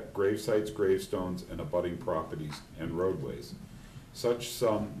protect grave sites, gravestones, and abutting properties and roadways? Such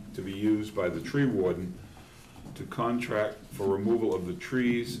sum to be used by the tree warden to contract for removal of the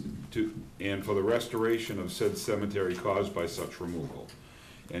trees and for the restoration of said cemetery caused by such removal,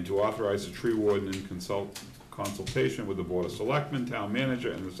 and to authorize the tree warden in consultation with the Board of Selectmen, town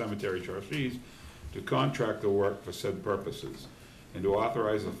manager, and the cemetery trustees to contract the work for said purposes, and to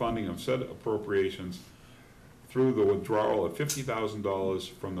authorize the funding of said appropriations through the withdrawal of $50,000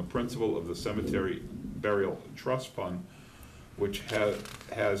 from the principal of the Cemetery Burial Trust Fund, which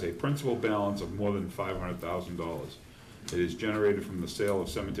has a principal balance of more than $500,000. It is generated from the sale of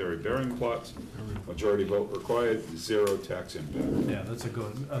cemetery burying plots. Majority vote required, zero tax impact. Yeah, that's a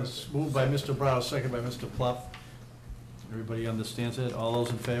good, moved by Mr. Brown, second by Mr. Pluff. Everybody understands it? All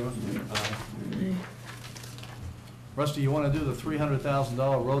those in favor? Aye. Rusty, you want to do the $300,000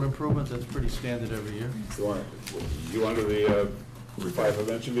 road improvement? That's pretty standard every year. You under the fire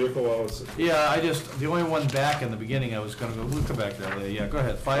prevention vehicle? Yeah, I just, the only one back in the beginning, I was gonna go, we'll come back to that later. Yeah, go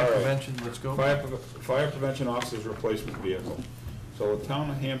ahead. Fire All right. prevention, let's go. Fire prevention officer's replacement vehicle. So the town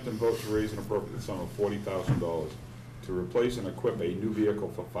of Hampton votes to raise an appropriate sum of $40,000 to replace and equip a new vehicle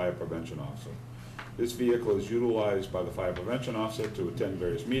for fire prevention officer. This vehicle is utilized by the fire prevention officer to attend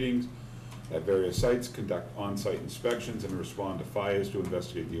various meetings at various sites, conduct on-site inspections, and respond to fires to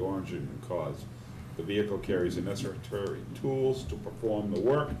investigate the origin and cause. The vehicle carries the necessary tools to perform the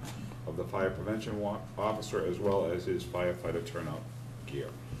work of the fire prevention officer as well as his firefighter turnout gear.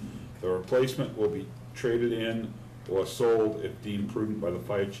 The replacement will be traded in or sold if deemed prudent by the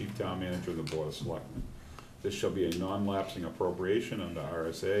fire chief, town manager, and the Board of Selectmen. This shall be a non-lapsing appropriation under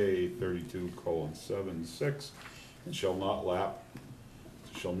RSA 32:7(6) and shall not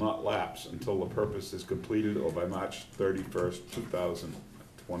lapse until the purpose is completed or by March 31st,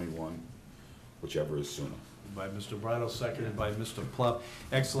 2021, whichever is sooner. By Mr. Bridle, seconded by Mr. Pluff.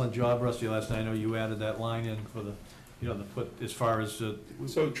 Excellent job, Rusty, last night. I know you added that line in for the, you know, the put, as far as.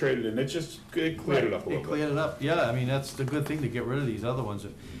 So traded in, it cleared it up a little It bit. cleared it up, yeah, I mean, that's the good thing, to get rid of these other ones.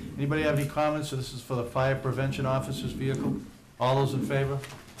 Anybody have any comments? So this is for the fire prevention officer's vehicle. All those in favor?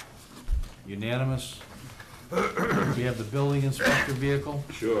 Unanimous. We have the building inspector vehicle.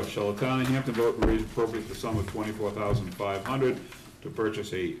 Sure. Shall the town of Hampton vote to raise appropriate the sum of $24,500 to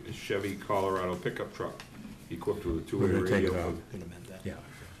purchase a Chevy Colorado pickup truck equipped with a two-way We're gonna take radio? it out. Yeah.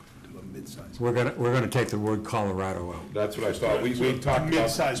 To a mid-size. We're gonna take the word Colorado out. That's what I thought. We talked about.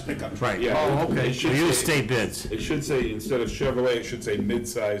 Mid-size pickup truck. Right. Yeah. Oh, okay. It should We use say- state bids. It should say, instead of Chevrolet, it should say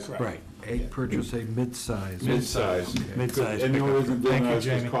mid-size. Right. Purchase a mid-size. Mid-size. Mid-size And the only reason Thank doing you, that is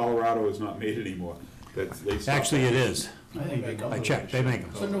because Jamie. Colorado is not made anymore. They stopped. Actually, it is. I I checked, they make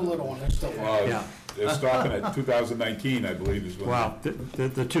It's a them. new little one, it's still. Yeah. They're stopping at 2019, I believe is when. Well, the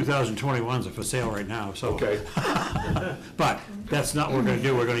 2021s are for sale right now, so. Okay. But that's not what we're gonna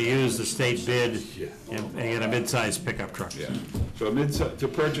do. We're gonna use the state bid Yeah. and get a mid-size pickup truck. Yeah. So to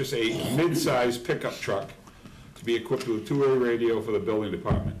purchase a mid-size pickup truck to be equipped with a two-way radio for the building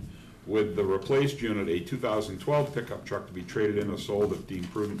department. With the replaced unit, a 2012 pickup truck to be traded in or sold if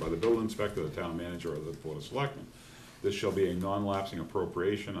deemed prudent by the building inspector, the town manager, or the board of selectmen. This shall be a non-lapsing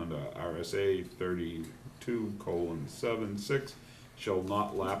appropriation under RSA 32:76, shall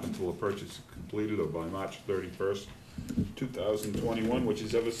not lap until the purchase is completed or by March 31st, 2021, which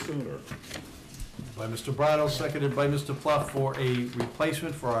is ever sooner. By Mr. Brado, seconded by Mr. Pluff for a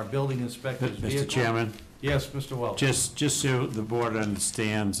replacement for our building inspector's vehicle. Mr. Chairman, Yes, Mr. Welch. just so the board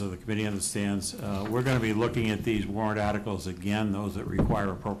understands, or the committee understands, we're gonna be looking at these warrant articles again, those that require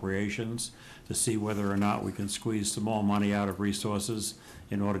appropriations, to see whether or not we can squeeze some more money out of resources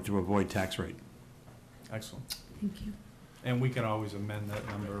in order to avoid tax rate. Excellent. Thank you. And we can always amend that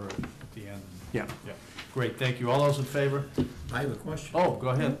number at the end. Yeah. Yeah. Great, thank you. All those in favor? I have a question. Oh, go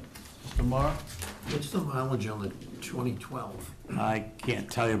ahead. Mr. Marr? What's the mileage on the 2012? I can't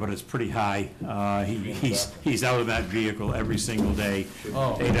tell you, but it's pretty high. He's out of that vehicle every single day,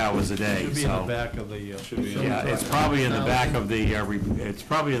 Oh. 8 hours a day, Should be in the so. back of the, Should be in Yeah, it's probably in the back of the, it's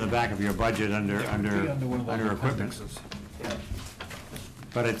probably in the back of your budget under equipment.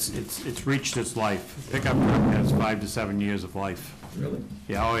 But it's reached its life. Pickup truck has 5 to 7 years of life. Really?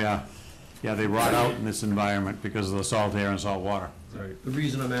 Yeah, oh yeah. Yeah, they rot out in this environment because of the salt air and salt water. The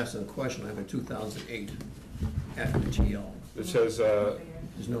reason I'm asking the question, I have a 2008 Acura GL. It says,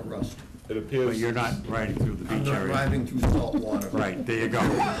 There's no rust. it But appears. you're not riding through the I'm beach not area. driving through salt water. Right, there you go.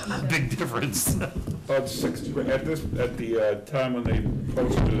 Big difference. Oh, it's at the time when they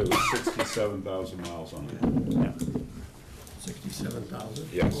posted it, was 67,000 miles on it. Yeah. 67,000?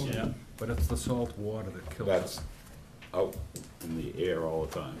 Yes. yeah. But it's the salt water that kills it. That's out in the air all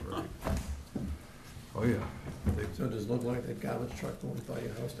the time. Oh, yeah. So does it look like that garbage truck going by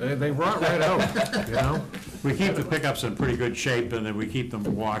your house? They rot right out, you know? We keep the pickups in pretty good shape, and then we keep them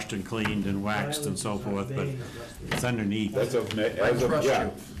washed and cleaned and waxed and so forth, but it's underneath. That's as of, trust yeah.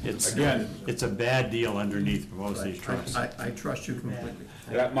 you. It's, Again, it's a bad deal underneath for most of these trucks. I trust you completely.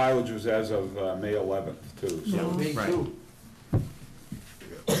 that mileage was as of May 11th, too, so. Me Right. too.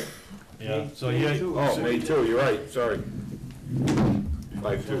 Yeah, so you, Oh, May 2, you're right, sorry.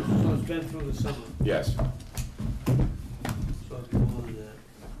 5/2, So it's been through the summer, yes. so it's more than that.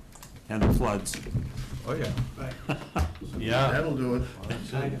 And the floods. Oh, yeah. yeah, That'll do it.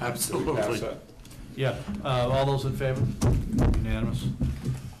 Pass Absolutely. that. yeah. All those in favor? Unanimous.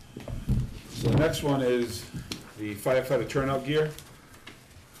 So the next one is the firefighter turnout gear.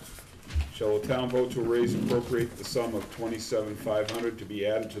 Shall the town vote to raise and appropriate the sum of $27,500 to be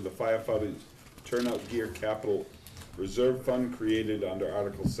added to the firefighters turnout gear capital reserve fund created under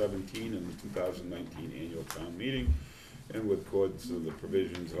Article 17 in the 2019 annual town meeting, and with accordance to the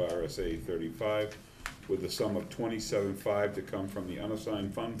provisions of RSA 35, with the sum of $27,500 to come from the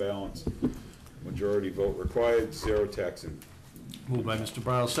unassigned fund balance. Majority vote required, zero taxing. Moved by Mr.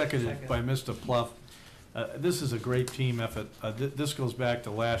 Brown, seconded by Mr. Pluff. This is a great team effort. This goes back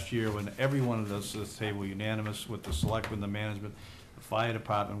to last year when every one of us at this table unanimous with the selectmen, the management, the fire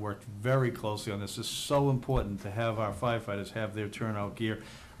department worked very closely on this. It's so important to have our firefighters have their turnout gear,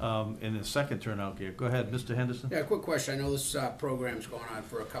 and the second turnout gear. Go ahead, Mr. Henderson. Yeah, quick question, I know this program's going on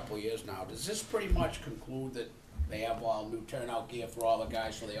for a couple of years now. Does this pretty much conclude that they have all new turnout gear for all the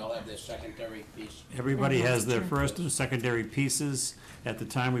guys, so they all have their secondary piece? Everybody has their first and secondary pieces. At the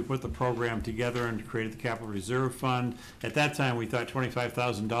time we put the program together and created the capital reserve fund, at that time, we thought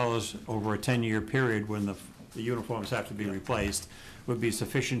 $25,000 over a 10-year period when the uniforms have to be replaced would be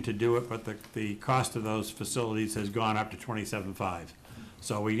sufficient to do it, but the cost of those facilities has gone up to $27,500.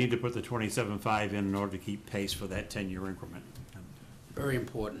 So we need to put the $27,500 in order to keep pace for that 10-year increment. Very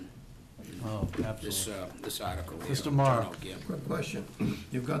important, Oh, absolutely. this article here. Mr. Morrow. turnout gear. Quick question.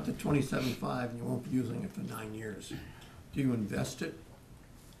 You've got the 27.5 and you won't be using it for 9 years. Do you invest it?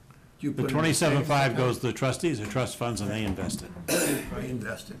 Do you The put it in a savings $27,500 account? goes to the trustees or trust funds, and they invest it. They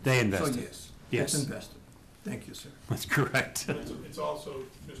invest it. They invest So it. yes, Yes. it's invested. Thank you, sir. That's correct. It's also,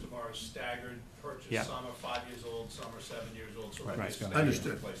 Mr. Morris, staggered purchase. Yeah. Some are 5 years old, some are 7 years old, so Right. it's Right. gonna be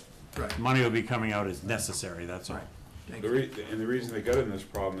Understood. replaced. Right, Money will be coming out as necessary, that's all. right. Thank The you. and the reason they got in this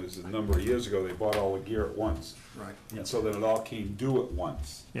problem is a number of years ago, they bought all the gear at once. Right. And so then it all came due at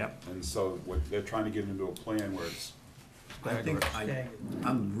once. Yep. And so what, they're trying to get into a plan where it's I think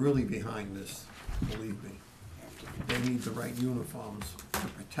I'm really behind this, believe me. They need the right uniforms to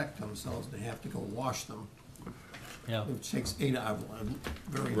protect themselves, they have to go wash them. Yeah. It takes 8 hours, I'm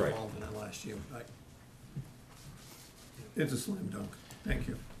very Right. involved in it last year, but it's a slam dunk. Thank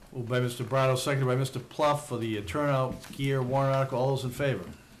you. Moved by Mr. Brado, seconded by Mr. Pluff for the turnout gear warrant article. All those in favor?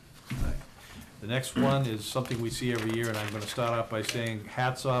 The next one is something we see every year, and I'm gonna start off by saying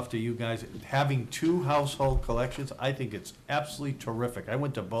hats off to you guys. Having 2 household collections, I think it's absolutely terrific. I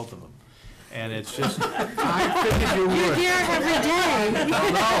went to both of them, and it's just, I figured you would. You're here every day.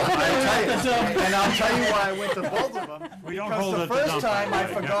 And I'll tell you why I went to both of them. We don't Because hold the it to first dump, time I by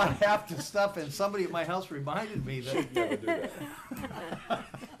the way. forgot half the stuff, and somebody at my house reminded me that. never do that.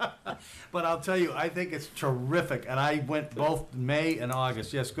 But I'll tell you, I think it's terrific, and I went both May and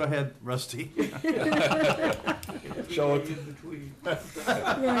August. Yes, go ahead, Rusty. Shall it, Right, shall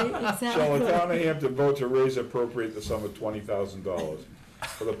the exactly. town of Hampton vote to raise and appropriate the sum of $20,000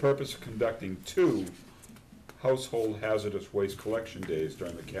 for the purpose of conducting 2 household hazardous waste collection days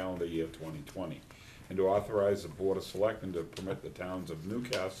during the calendar year 2020, and to authorize the Board of Selectmen to permit the towns of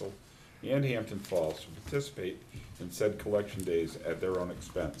Newcastle and Hampton Falls to participate in said collection days at their own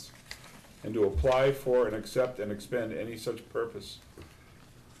expense, and to apply for and accept and expend any such purpose,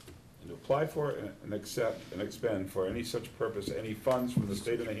 and to apply for and accept and expend for any such purpose any funds from the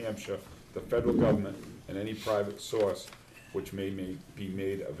state of New Hampshire, the federal government, and any private source which may be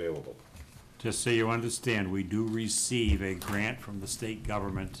made available. Just so you understand, we do receive a grant from the state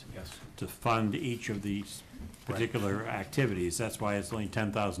government Yes. to fund each of these particular activities. That's why it's only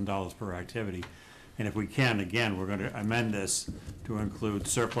 $10,000 per activity. And if we can, again, we're gonna amend this to include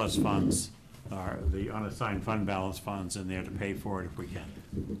surplus funds, or the unassigned fund balance funds in there to pay for it if we can.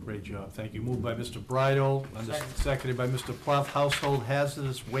 Great job, thank you. Moved by Mr. Bridle, seconded by Mr. Pluff. Household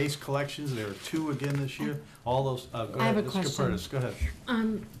hazardous waste collections, there are 2 again this year. All those, go I have ahead, a Ms. question. Capertis, go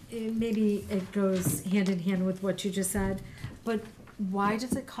ahead. Maybe it goes hand in hand with what you just said, but why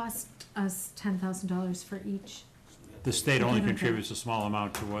does it cost us $10,000 for each? The state only Okay. contributes a small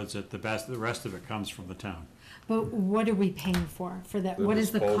amount towards it. The rest of it comes from the town. But what are we paying for that? The What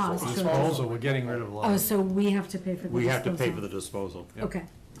is the disposal. cost? of- Disposal, we're getting rid of a lot. Oh, so we have to pay for the disposal? We have to pay for the disposal. Yep. Okay,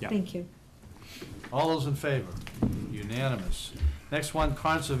 Yep. thank you. All those in favor? Unanimous. Next one,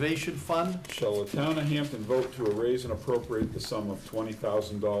 Conservation Fund. Shall the town of Hampton vote to raise and appropriate the sum of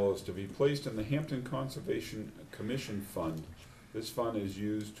 $20,000 to be placed in the Hampton Conservation Commission Fund? This fund is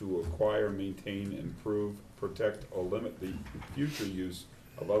used to acquire, maintain, improve, protect, or limit the future use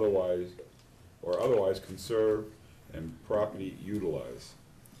of otherwise conserve and property utilize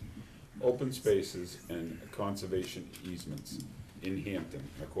open spaces and conservation easements in Hampton,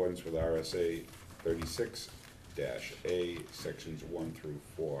 in accordance with RSA 36-A, sections 1 through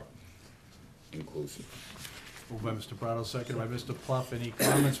 4, inclusive. Moved by Mr. Brado, seconded by Mr. Pluff. Any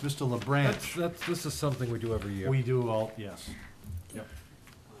comments? Mr. LeBranch? This is something we do every year. We do all, yes. Yep.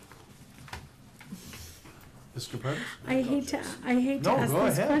 Ms. Capertis? I hate to No, ask go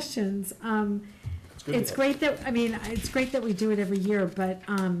these ahead. questions. good. It's great that, I mean, it's great that we do it every year, but,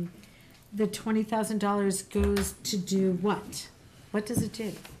 the $20,000 goes to do what? What does it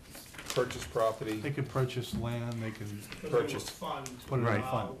do? Purchase property, They can purchase land, they can, Purchase. Fund, Put it in a Right.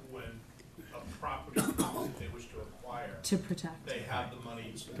 fund. when a property that they wish to acquire, To protect. they have the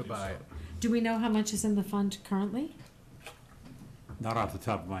money to do buy so. it. Do we know how much is in the fund currently? Not off the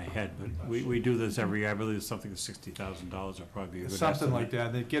top of my head, but we do this every year. I believe it's something like $60,000 will probably be a good something like estimate. that,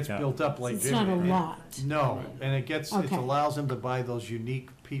 and it gets Yeah. built up like. It's not a Jimmy. lot. No, and it gets, it Okay. allows them to buy those unique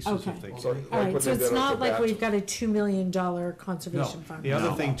pieces Okay. if they So, can. like All what right, so they it's did up not the like we've Bachelor. got a $2 million No, conservation fund. the other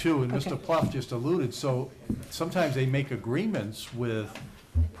No. thing too, and Okay. Mr. Pluff just alluded, so sometimes they make agreements with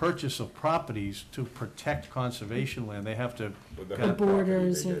purchase of properties to protect conservation land. They have to, With the The hard property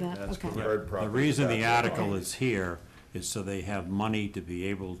borders they or did. that, That's okay. The hard The property, reason the that's what- article is here is so they have money to be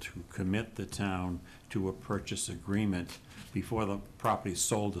able to commit the town to a purchase agreement before the property is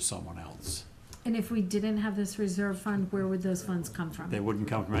sold to someone else. And if we didn't have this reserve fund, where would those funds come from? They wouldn't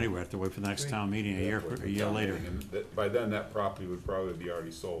come from anywhere. Have to wait for the next town meeting a year later. And by then, that property would probably be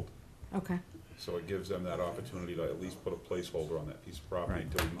already sold. Okay, So it gives them that opportunity to at least put a placeholder on that piece of property Right.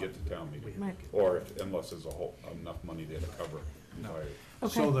 until we can get to town meeting. right, Or unless there's enough money there to cover it.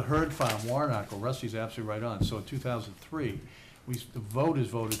 so okay. the Herd Farm warrant article, Rusty's absolutely right on. So in 2003, the voters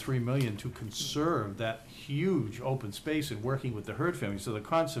voted 3 million to conserve that huge open space and working with the Hurd family. So the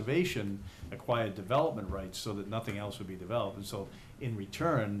conservation acquired development rights so that nothing else would be developed. And so in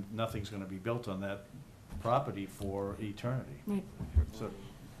return, nothing's gonna be built on that property for eternity. Right. So,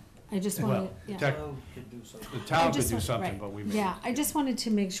 I just well, wanted, yeah. tech- the I town could just do want- something, right. but we may. Yeah, I just wanted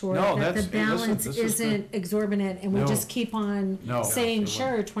to make sure No, that the that's- hey, listen, balance this is good. isn't exorbitant, and we No. just keep on No. saying, No.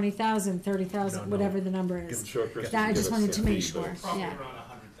 sure, 20,000, 30,000, No, no. whatever the number Give is. sure Chris That I can just give us wanted to the make feedback. sure, Probably yeah. around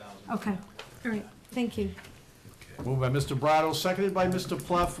 100,000. Okay, all right, thank you. Moved by Mr. Brado, seconded by Mr.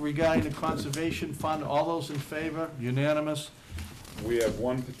 Pluff regarding the conservation fund. All those in favor? Unanimous? We have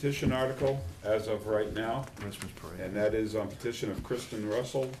one petition article as of right now, Christmas parade. and that is on petition of Kristen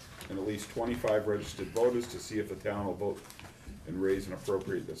Russell and at least 25 registered voters to see if the town will vote and raise and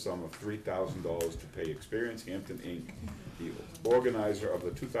appropriate the sum of $3,000 to pay Experience Hampton, Inc., the organizer of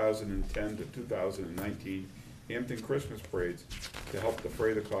the 2010 to 2019 Hampton Christmas parades, to help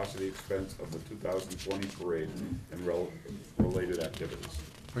defray the cost of the expense of the 2020 parade and related activities.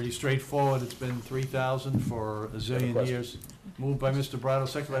 Pretty straightforward. It's been 3,000 for a zillion question. years. Moved by Mr. Brado,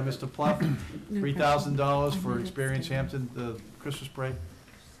 seconded by Mr. Pluff. $3,000 for Experience Hampton, the Christmas parade.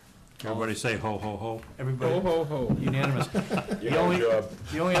 Everybody say ho, ho, ho. Everybody? Ho, ho, ho. Unanimous. You The have only, a job.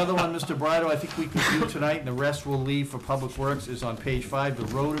 the only other one, Mr. Brado, I think we could do tonight, and the rest we'll leave for Public Works, is on page 5, the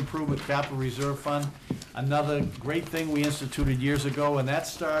Road Improvement Capital Reserve Fund. Another great thing we instituted years ago, and that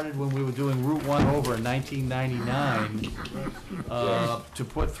started when we were doing Route 1 over in 1999, to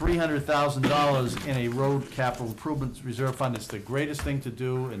put $300,000 in a road capital improvement reserve fund. It's the greatest thing to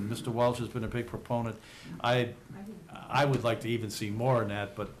do, and Mr. Welch has been a big proponent. I would like to even see more than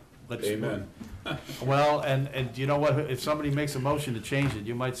that, but let's. Amen. Well, and you know what, if somebody makes a motion to change it,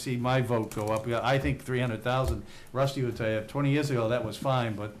 you might see my vote go up. Yeah, I think 300,000, Rusty would tell you, 20 years ago, that was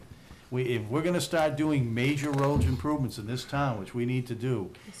fine, but if we're gonna start doing major roads improvements in this town, which we need to do,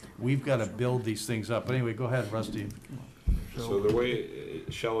 we've gotta build these things up. But anyway, go ahead, Rusty. So the way,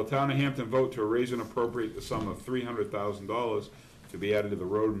 shall the town of Hampton vote to raise and appropriate the sum of $300,000 to be added to the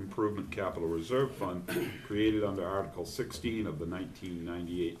Road Improvement Capital Reserve Fund created under Article 16 of the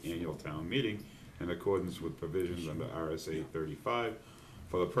 1998 Annual Town Meeting in accordance with provisions under RSA 35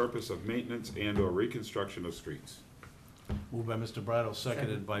 for the purpose of maintenance and/or reconstruction of streets. Moved by Mr. Brado,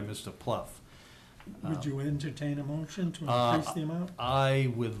 seconded by Mr. Pluff. Would you entertain a motion to Uh, increase the amount?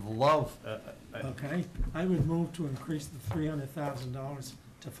 I would love, Okay, I would move to increase the $300,000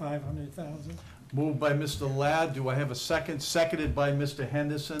 to $500,000. moved by Mr. Ladd. Do I have a second? Seconded by Mr.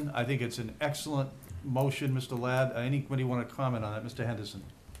 Henderson. I think it's an excellent motion, Mr. Ladd. Anybody want to comment on that? Mr. Henderson?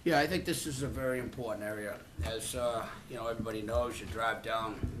 Yeah, I think this is a very important area. As, you know, everybody knows, you drive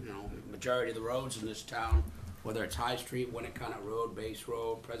down, you know, majority of the roads in this town, whether it's High Street, Winnicott Road, Base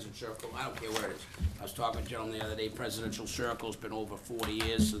Road, President Circle, I don't care where it is. I was talking to a gentleman the other day, Presidential Circle's been over 40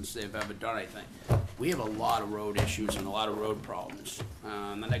 years since they've ever done anything. We have a lot of road issues and a lot of road problems.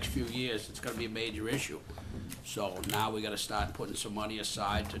 In the next few years, it's gonna be a major issue. So now we gotta start putting some money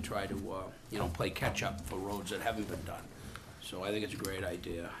aside to try to, you know, play catch-up for roads that haven't been done. So I think it's a great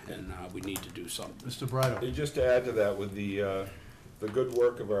idea, and we need to do something. Mr. Brado? And just to add to that, with the good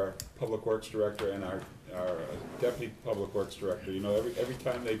work of our Public Works Director and our Deputy Public Works Director, you know, every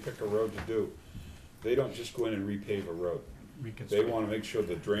time they pick a road to do, they don't just go in and repave a road. They wanna make sure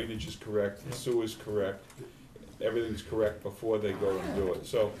the drainage is correct, the sewer's correct, everything's correct before they go and do it.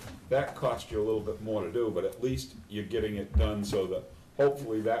 So that costs you a little bit more to do, but at least you're getting it done so that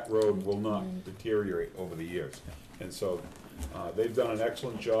hopefully that road will not deteriorate over the years. And so, they've done an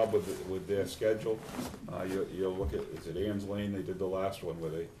excellent job with their schedule. You'll look at, is it Ann's Lane? They did the last one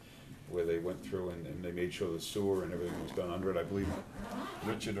where they went through and they made sure the sewer and everything was done under it. I believe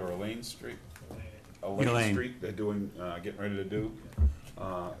Richard or Elaine Street? Elaine Street, they're doing, getting ready to do,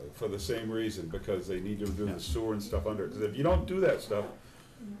 for the same reason, because they need to do the sewer and stuff under it. Because if you don't do that stuff,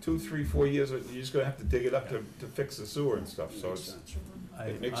 2, 3, 4 years, you're just gonna have to dig it up to fix the sewer and stuff, so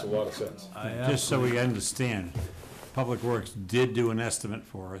it makes a lot of sense. Just so we understand, Public Works did do an estimate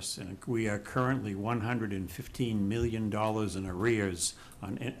for us, and we are currently $115 million in arrears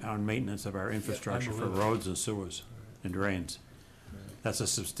on maintenance of our infrastructure for roads and sewers and drains. That's a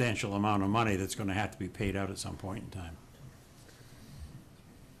substantial amount of money that's gonna have to be paid out at some point in time.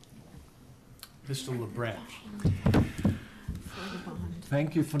 Mr. LeBranch?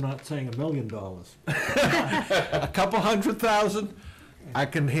 Thank you for not saying $1 million. A couple 100,000, I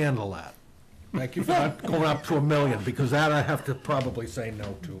can handle that. Thank you for not going up to $1 million, because that I have to probably say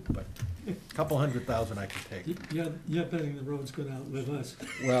no to, but a couple 100,000 I can take. You're betting the road's gonna outlive us.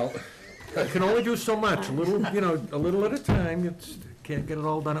 Well, I can only do so much, a little, a little at a time, can't get it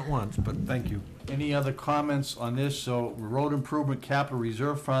all done at once, but thank you. Any other comments on this? So, Road Improvement Capital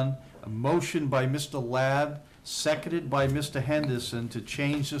Reserve Fund, a motion by Mr. Ladd, seconded by Mr. Henderson to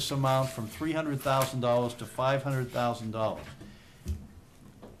change this amount from $300,000 to $500,000.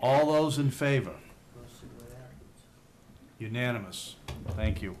 All those in favor? Unanimous.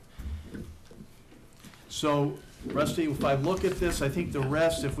 Thank you. So, Rusty, if I look at this, I think the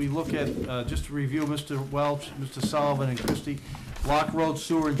rest, if we look at, just to review, Mr. Welch, Mr. Sullivan, and Christie, Lock Road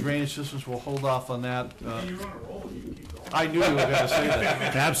Sewer and Drainage Systems, we'll hold off on that. I knew you were gonna say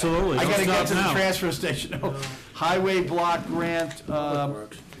that. Absolutely. I gotta Don't get to stop the now. transfer station. Highway block grant,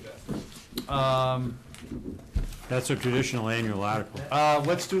 That's a traditional annual article.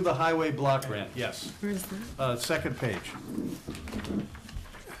 let's do the highway block grant, yes. Where is that? Second page.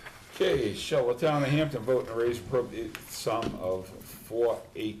 Okay, shall the town of Hampton vote to raise appropriate sum of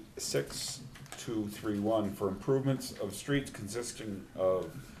 486,231 for improvements of streets consisting of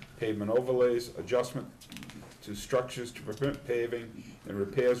pavement overlays, adjustment to structures to prevent paving, and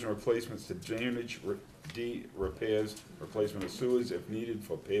repairs and replacements to drainage, repairs, replacement of sewers if needed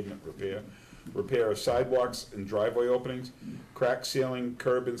for pavement repair, repair of sidewalks and driveway openings, crack sealing,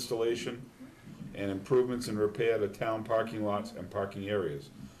 curb installation, and improvements and repair to town parking lots and parking areas.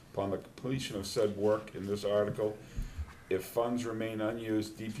 Upon the completion of said work in this article, if funds remain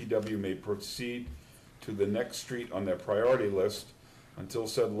unused, DPW may proceed to the next street on their priority list until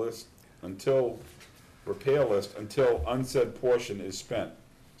repair list, until unsaid portion is spent.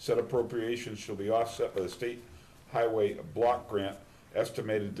 Said appropriation shall be offset by the state highway block grant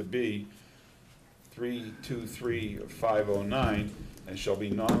estimated to be 323,509 and shall be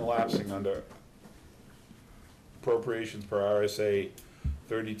non-lapsing under appropriations per RSA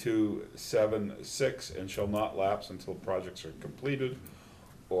 3276 and shall not lapse until projects are completed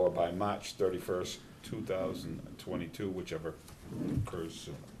or by March 31st, 2022, whichever occurs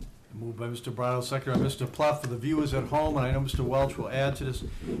sooner. Moved by Mr. Bridle, seconded by Mr. Pluff. For the viewers at home, and I know Mr. Welch will add to this,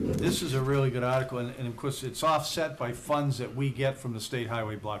 this is a really good article, and of course, it's offset by funds that we get from the state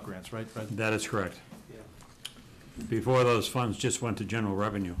highway block grants, right, Fred? That is correct. Before, those funds just went to general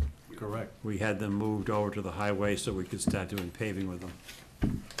revenue. Correct. We had them moved over to the highway so we could start doing paving with them.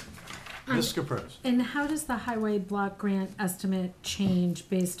 Ms. Capers. And how does the highway block grant estimate change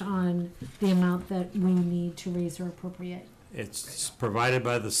based on the amount that we need to raise or appropriate? It's provided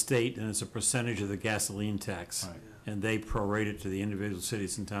by the state, and it's a percentage of the gasoline tax. Right. And they prorate it to the individual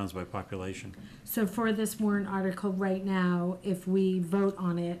cities and towns by population. So for this warrant article right now, if we vote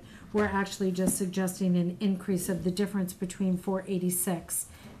on it, we're actually just suggesting an increase of the difference between 486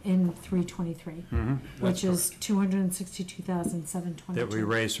 and 323, which is 262,722. That we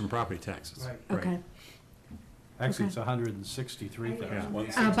raise from property taxes. Okay, Actually, it's 163,000.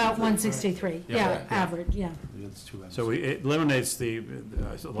 about 163, yeah, average, yeah. It's too bad. So it eliminates a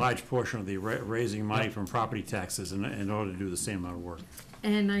large portion of the raising money from property taxes in order to do the same amount of work.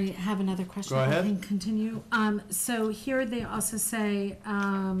 And I have another question. Go ahead. I can continue. So here they also say,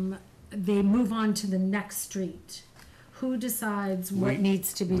 they move on to the next street. Who decides what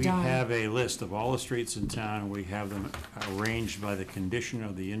needs to be done? We have a list of all the streets in town. We have them arranged by the condition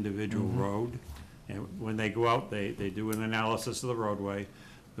of the individual road. And when they go out, they do an analysis of the roadway.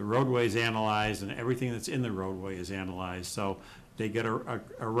 The roadway is analyzed, and everything that's in the roadway is analyzed. So they get a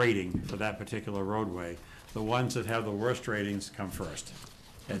rating for that particular roadway. The ones that have the worst ratings come first.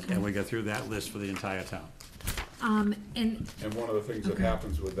 And we go through that list for the entire town. And one of the things that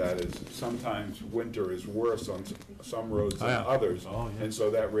happens with that is sometimes winter is worse on some roads than Oh, yeah. others. Oh, yeah. And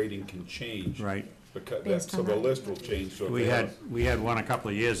so that rating can change. Right. Because Based so on the that. list will change. So if We they had have- one a couple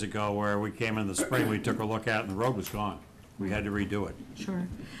of years ago where we came in the spring, we took a look at it, and the road was gone. We had to redo it. Sure.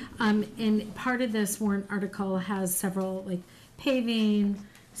 And part of this warrant article has several, like paving,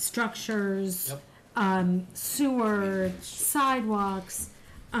 structures, sewer, sidewalks.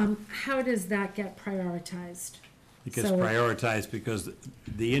 How does that get prioritized? It gets So- prioritized because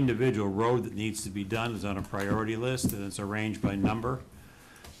the individual road that needs to be done is on a priority list, and it's arranged by number.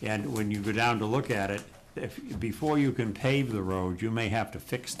 And when you go down to look at it, before you can pave the road, you may have to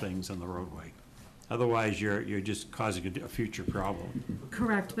fix things on the roadway. Otherwise, you're just causing a future problem.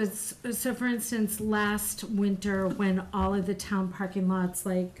 Correct, but so for instance, last winter, when all of the town parking lots,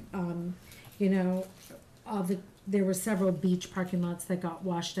 like, there were several beach parking lots that got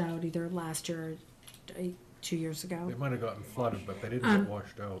washed out either last year or 2 years ago. They might have gotten flooded, but they didn't get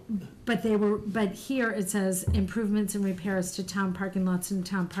washed out. But here it says improvements and repairs to town parking lots and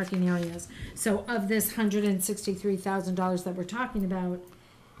town parking areas. So of this $163,000 that we're talking about,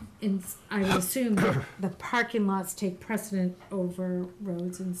 I would assume that the parking lots take precedent over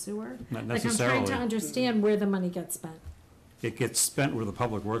roads and sewer? Not Like, I'm necessarily. trying to understand where the money gets spent. It gets spent where the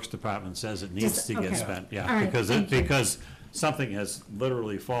Public Works Department says it needs Just- to get okay. spent, All yeah. right, Because thank you. because something has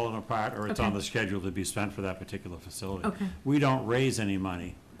literally fallen apart, or it's on Okay. the schedule to be spent for that particular facility. Okay. We don't raise any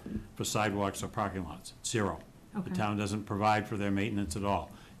money for sidewalks or parking lots, zero. The Okay. town doesn't provide for their maintenance at all.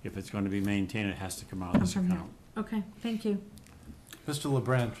 If it's going to be maintained, it has to come out of Come this from here. account. Okay, thank you. Mr.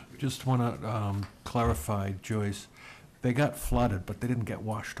 LeBrand, Just want to clarify, Joyce, they got flooded, but they didn't get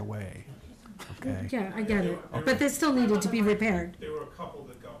washed away, okay? Yeah, I get it, but they still needed to be repaired. There were a couple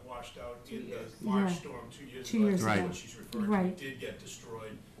that got washed out in the March March Yeah. storm 2 years 2 ago. years Right. ago. What she's referring to, Right. did get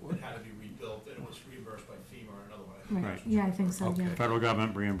destroyed and had to be rebuilt, and it was reimbursed by FEMA or another one. Right, Right. yeah, I think so, Okay. yeah. Federal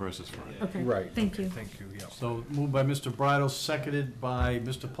government reimburses for it. Okay, Right. thank you. Thank you, yeah. so moved by Mr. Bridle, seconded by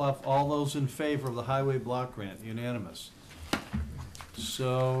Mr. Pluff. All those in favor of the highway block grant, unanimous.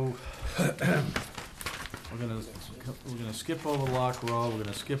 So, we're gonna skip over Lock Road, we're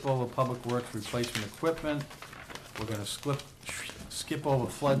gonna skip over Public Works replacement equipment, we're gonna skip over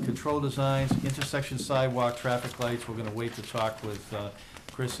flood control designs, intersection sidewalk, traffic lights, we're gonna wait to talk with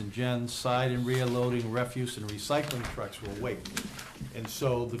Chris and Jen, side and rear loading, refuse and recycling trucks, we'll wait. And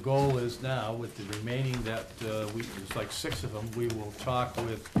so the goal is now, with the remaining that, there's like 6 of them, we will talk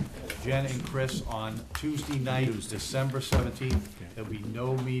with Jen and Chris on Tuesday night, December 17th. There'll be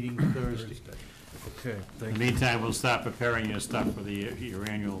no meeting Thursday. Okay, In thank the you. meantime, we'll start preparing your stuff for your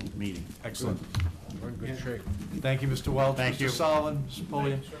annual meeting. Excellent. We're in good shape. Thank you, Mr. Welch. Thank you. Mr. Sullivan, Mr.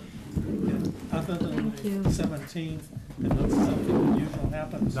 Pulliam. Other than Thank you. the 17th, and something unusual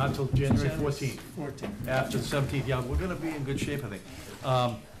happens. Not till January 14th. 14th. After the 17th, yeah, we're gonna be in good shape, I think.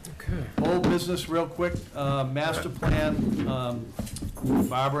 Okay. Old business, real quick, master plan,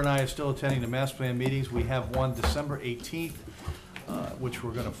 Barbara and I are still attending the master plan meetings. We have one December 18th, which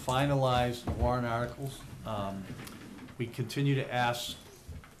we're gonna finalize the warrant articles. We continue to ask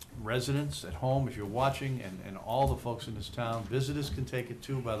residents at home, if you're watching, and all the folks in this town, visitors can take it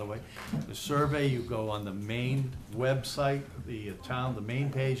too, by the way. The survey, you go on the main website, the town, the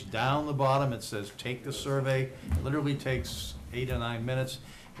main page, down the bottom, it says, take the survey. Literally takes 8 or 9 minutes.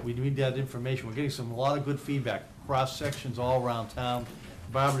 We need that information. We're getting a lot of good feedback, cross sections all around town.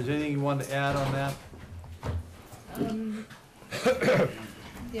 Barbara, is there anything you want to add on that?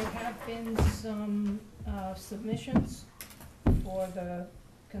 There have been some submissions for the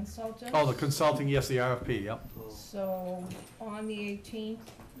consultants. Oh, the consulting, yes, the RFP, yep. So on the 18th,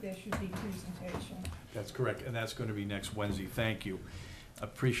 there should be presentation. That's correct, and that's going to be next Wednesday. Thank you.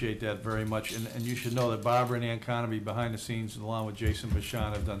 Appreciate that very much. And you should know that Barbara and Ann Conaby, behind the scenes, along with Jason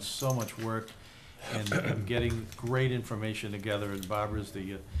Bashan, have done so much work in getting great information together. And Barbara's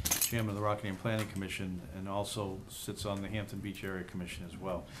the chairman of the Rockingham Planning Commission and also sits on the Hampton Beach Area Commission as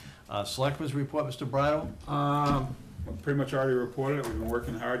well. Selectmen's report, Mr. Bridle? Pretty much already reported it. We've been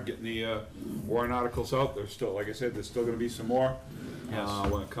working hard getting the warrant articles out. There's still, like I said, there's still gonna be some more. Yes.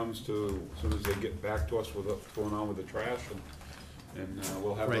 When it comes to, as soon as they get back to us with what's going on with the trash, and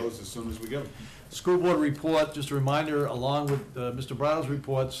we'll have Great. those as soon as we get them. School board report, just a reminder, along with Mr. Bridle's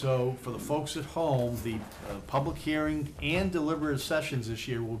report, so for the folks at home, the public hearing and deliberative sessions this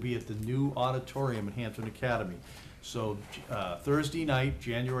year will be at the new auditorium at Hampton Academy. So Thursday night,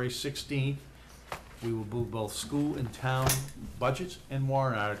 January 16th, we will move both school and town budgets and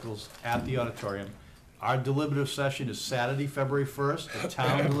warrant articles at the auditorium. Our deliberative session is Saturday, February 1st, the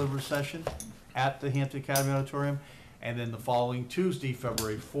town deliberative session at the Hampton Academy Auditorium. And then the following Tuesday,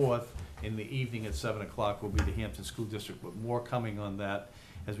 February 4th, in the evening at 7 o'clock will be the Hampton School District, but more coming on that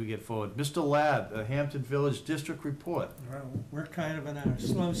as we get forward. Mr. Ladd, the Hampton Village District Report. Well, we're kind of in a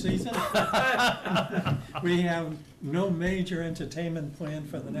slow season. We have no major entertainment planned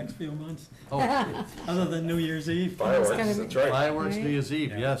for the next few months, Oh, other than New Year's Eve. Fireworks, that's right. fireworks, Right. New Year's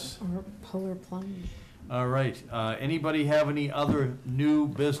Eve, yes. Or polar plunge. All right, anybody have any other new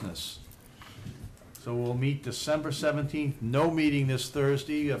business? So we'll meet December 17th, no meeting this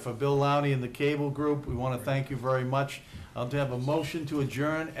Thursday. For Bill Lowney and the Cable Group, we want to thank you very much. I'll have a motion to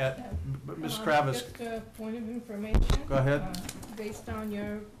adjourn at, Ms. Kravis. Just a point of information. Go ahead. Based on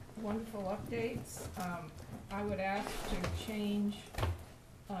your wonderful updates, I would ask to change,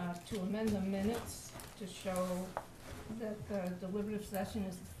 to amend the minutes to show that the deliberative session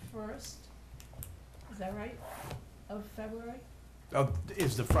is the 1st. Is that right? Of February? Oh,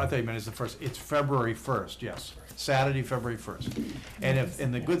 is the, I thought you meant it's the first, it's February 1st, yes. Saturday, February 1st.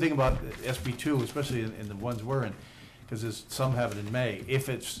 And the good thing about SB 2, especially in the ones we're in, because some have it in May. If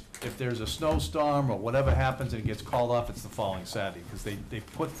there's a snowstorm or whatever happens and it gets called off, it's the following Saturday,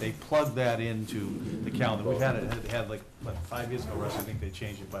 because they plug that into the calendar. We've had like, what, 5 years ago, Russ, I think they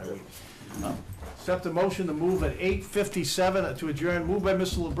changed it by a week. Accept the motion to move at 8:57 to adjourn, moved by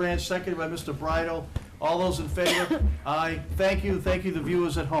Mr. LeBranch, seconded by Mr. Bridle. All those in favor? Aye. Thank you, the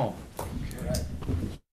viewers at home.